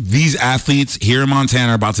 these athletes here in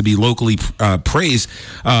Montana are about to be locally praised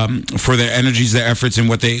for their energies, their efforts, and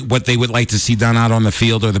what they would like to see done out on the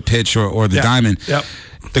field or the pitch or the diamond. Yep.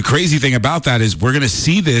 The crazy thing about that is we're going to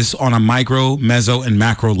see this on a micro, meso, and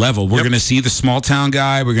macro level. We're going to see the small town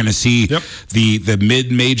guy. We're going to see the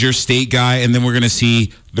mid-major state guy, and then we're going to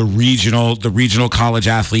see the regional college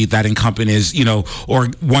athlete that encompasses, or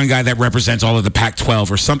one guy that represents all of the Pac-12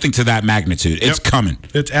 or something to that magnitude. It's coming.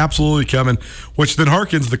 It's absolutely coming, which then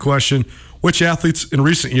harkens the question, which athletes in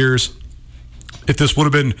recent years, if this would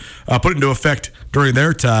have been put into effect during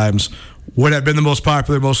their times, would have been the most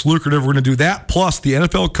popular, most lucrative. We're going to do that, plus the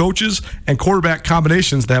NFL coaches and quarterback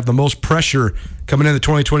combinations that have the most pressure coming into the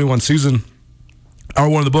 2021 season. Hour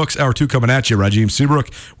one of the books, hour two coming at you. Raheem Seabrook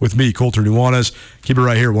with me, Colter Nuanez. Keep it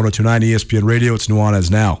right here, 102.9 ESPN Radio. It's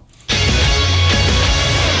Nuanez Now.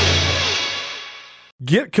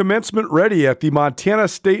 Get commencement ready at the Montana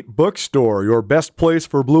State Bookstore, your best place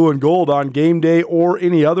for blue and gold on game day or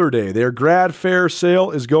any other day. Their grad fair sale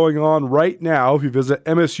is going on right now if you visit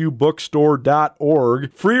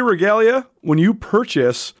msubookstore.org. Free regalia when you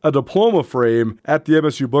purchase a diploma frame at the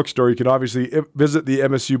MSU Bookstore. You can obviously visit the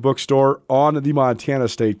MSU Bookstore on the Montana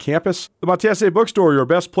State campus. The Montana State Bookstore, your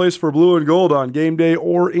best place for blue and gold on game day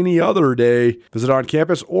or any other day. Visit on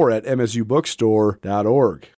campus or at msubookstore.org.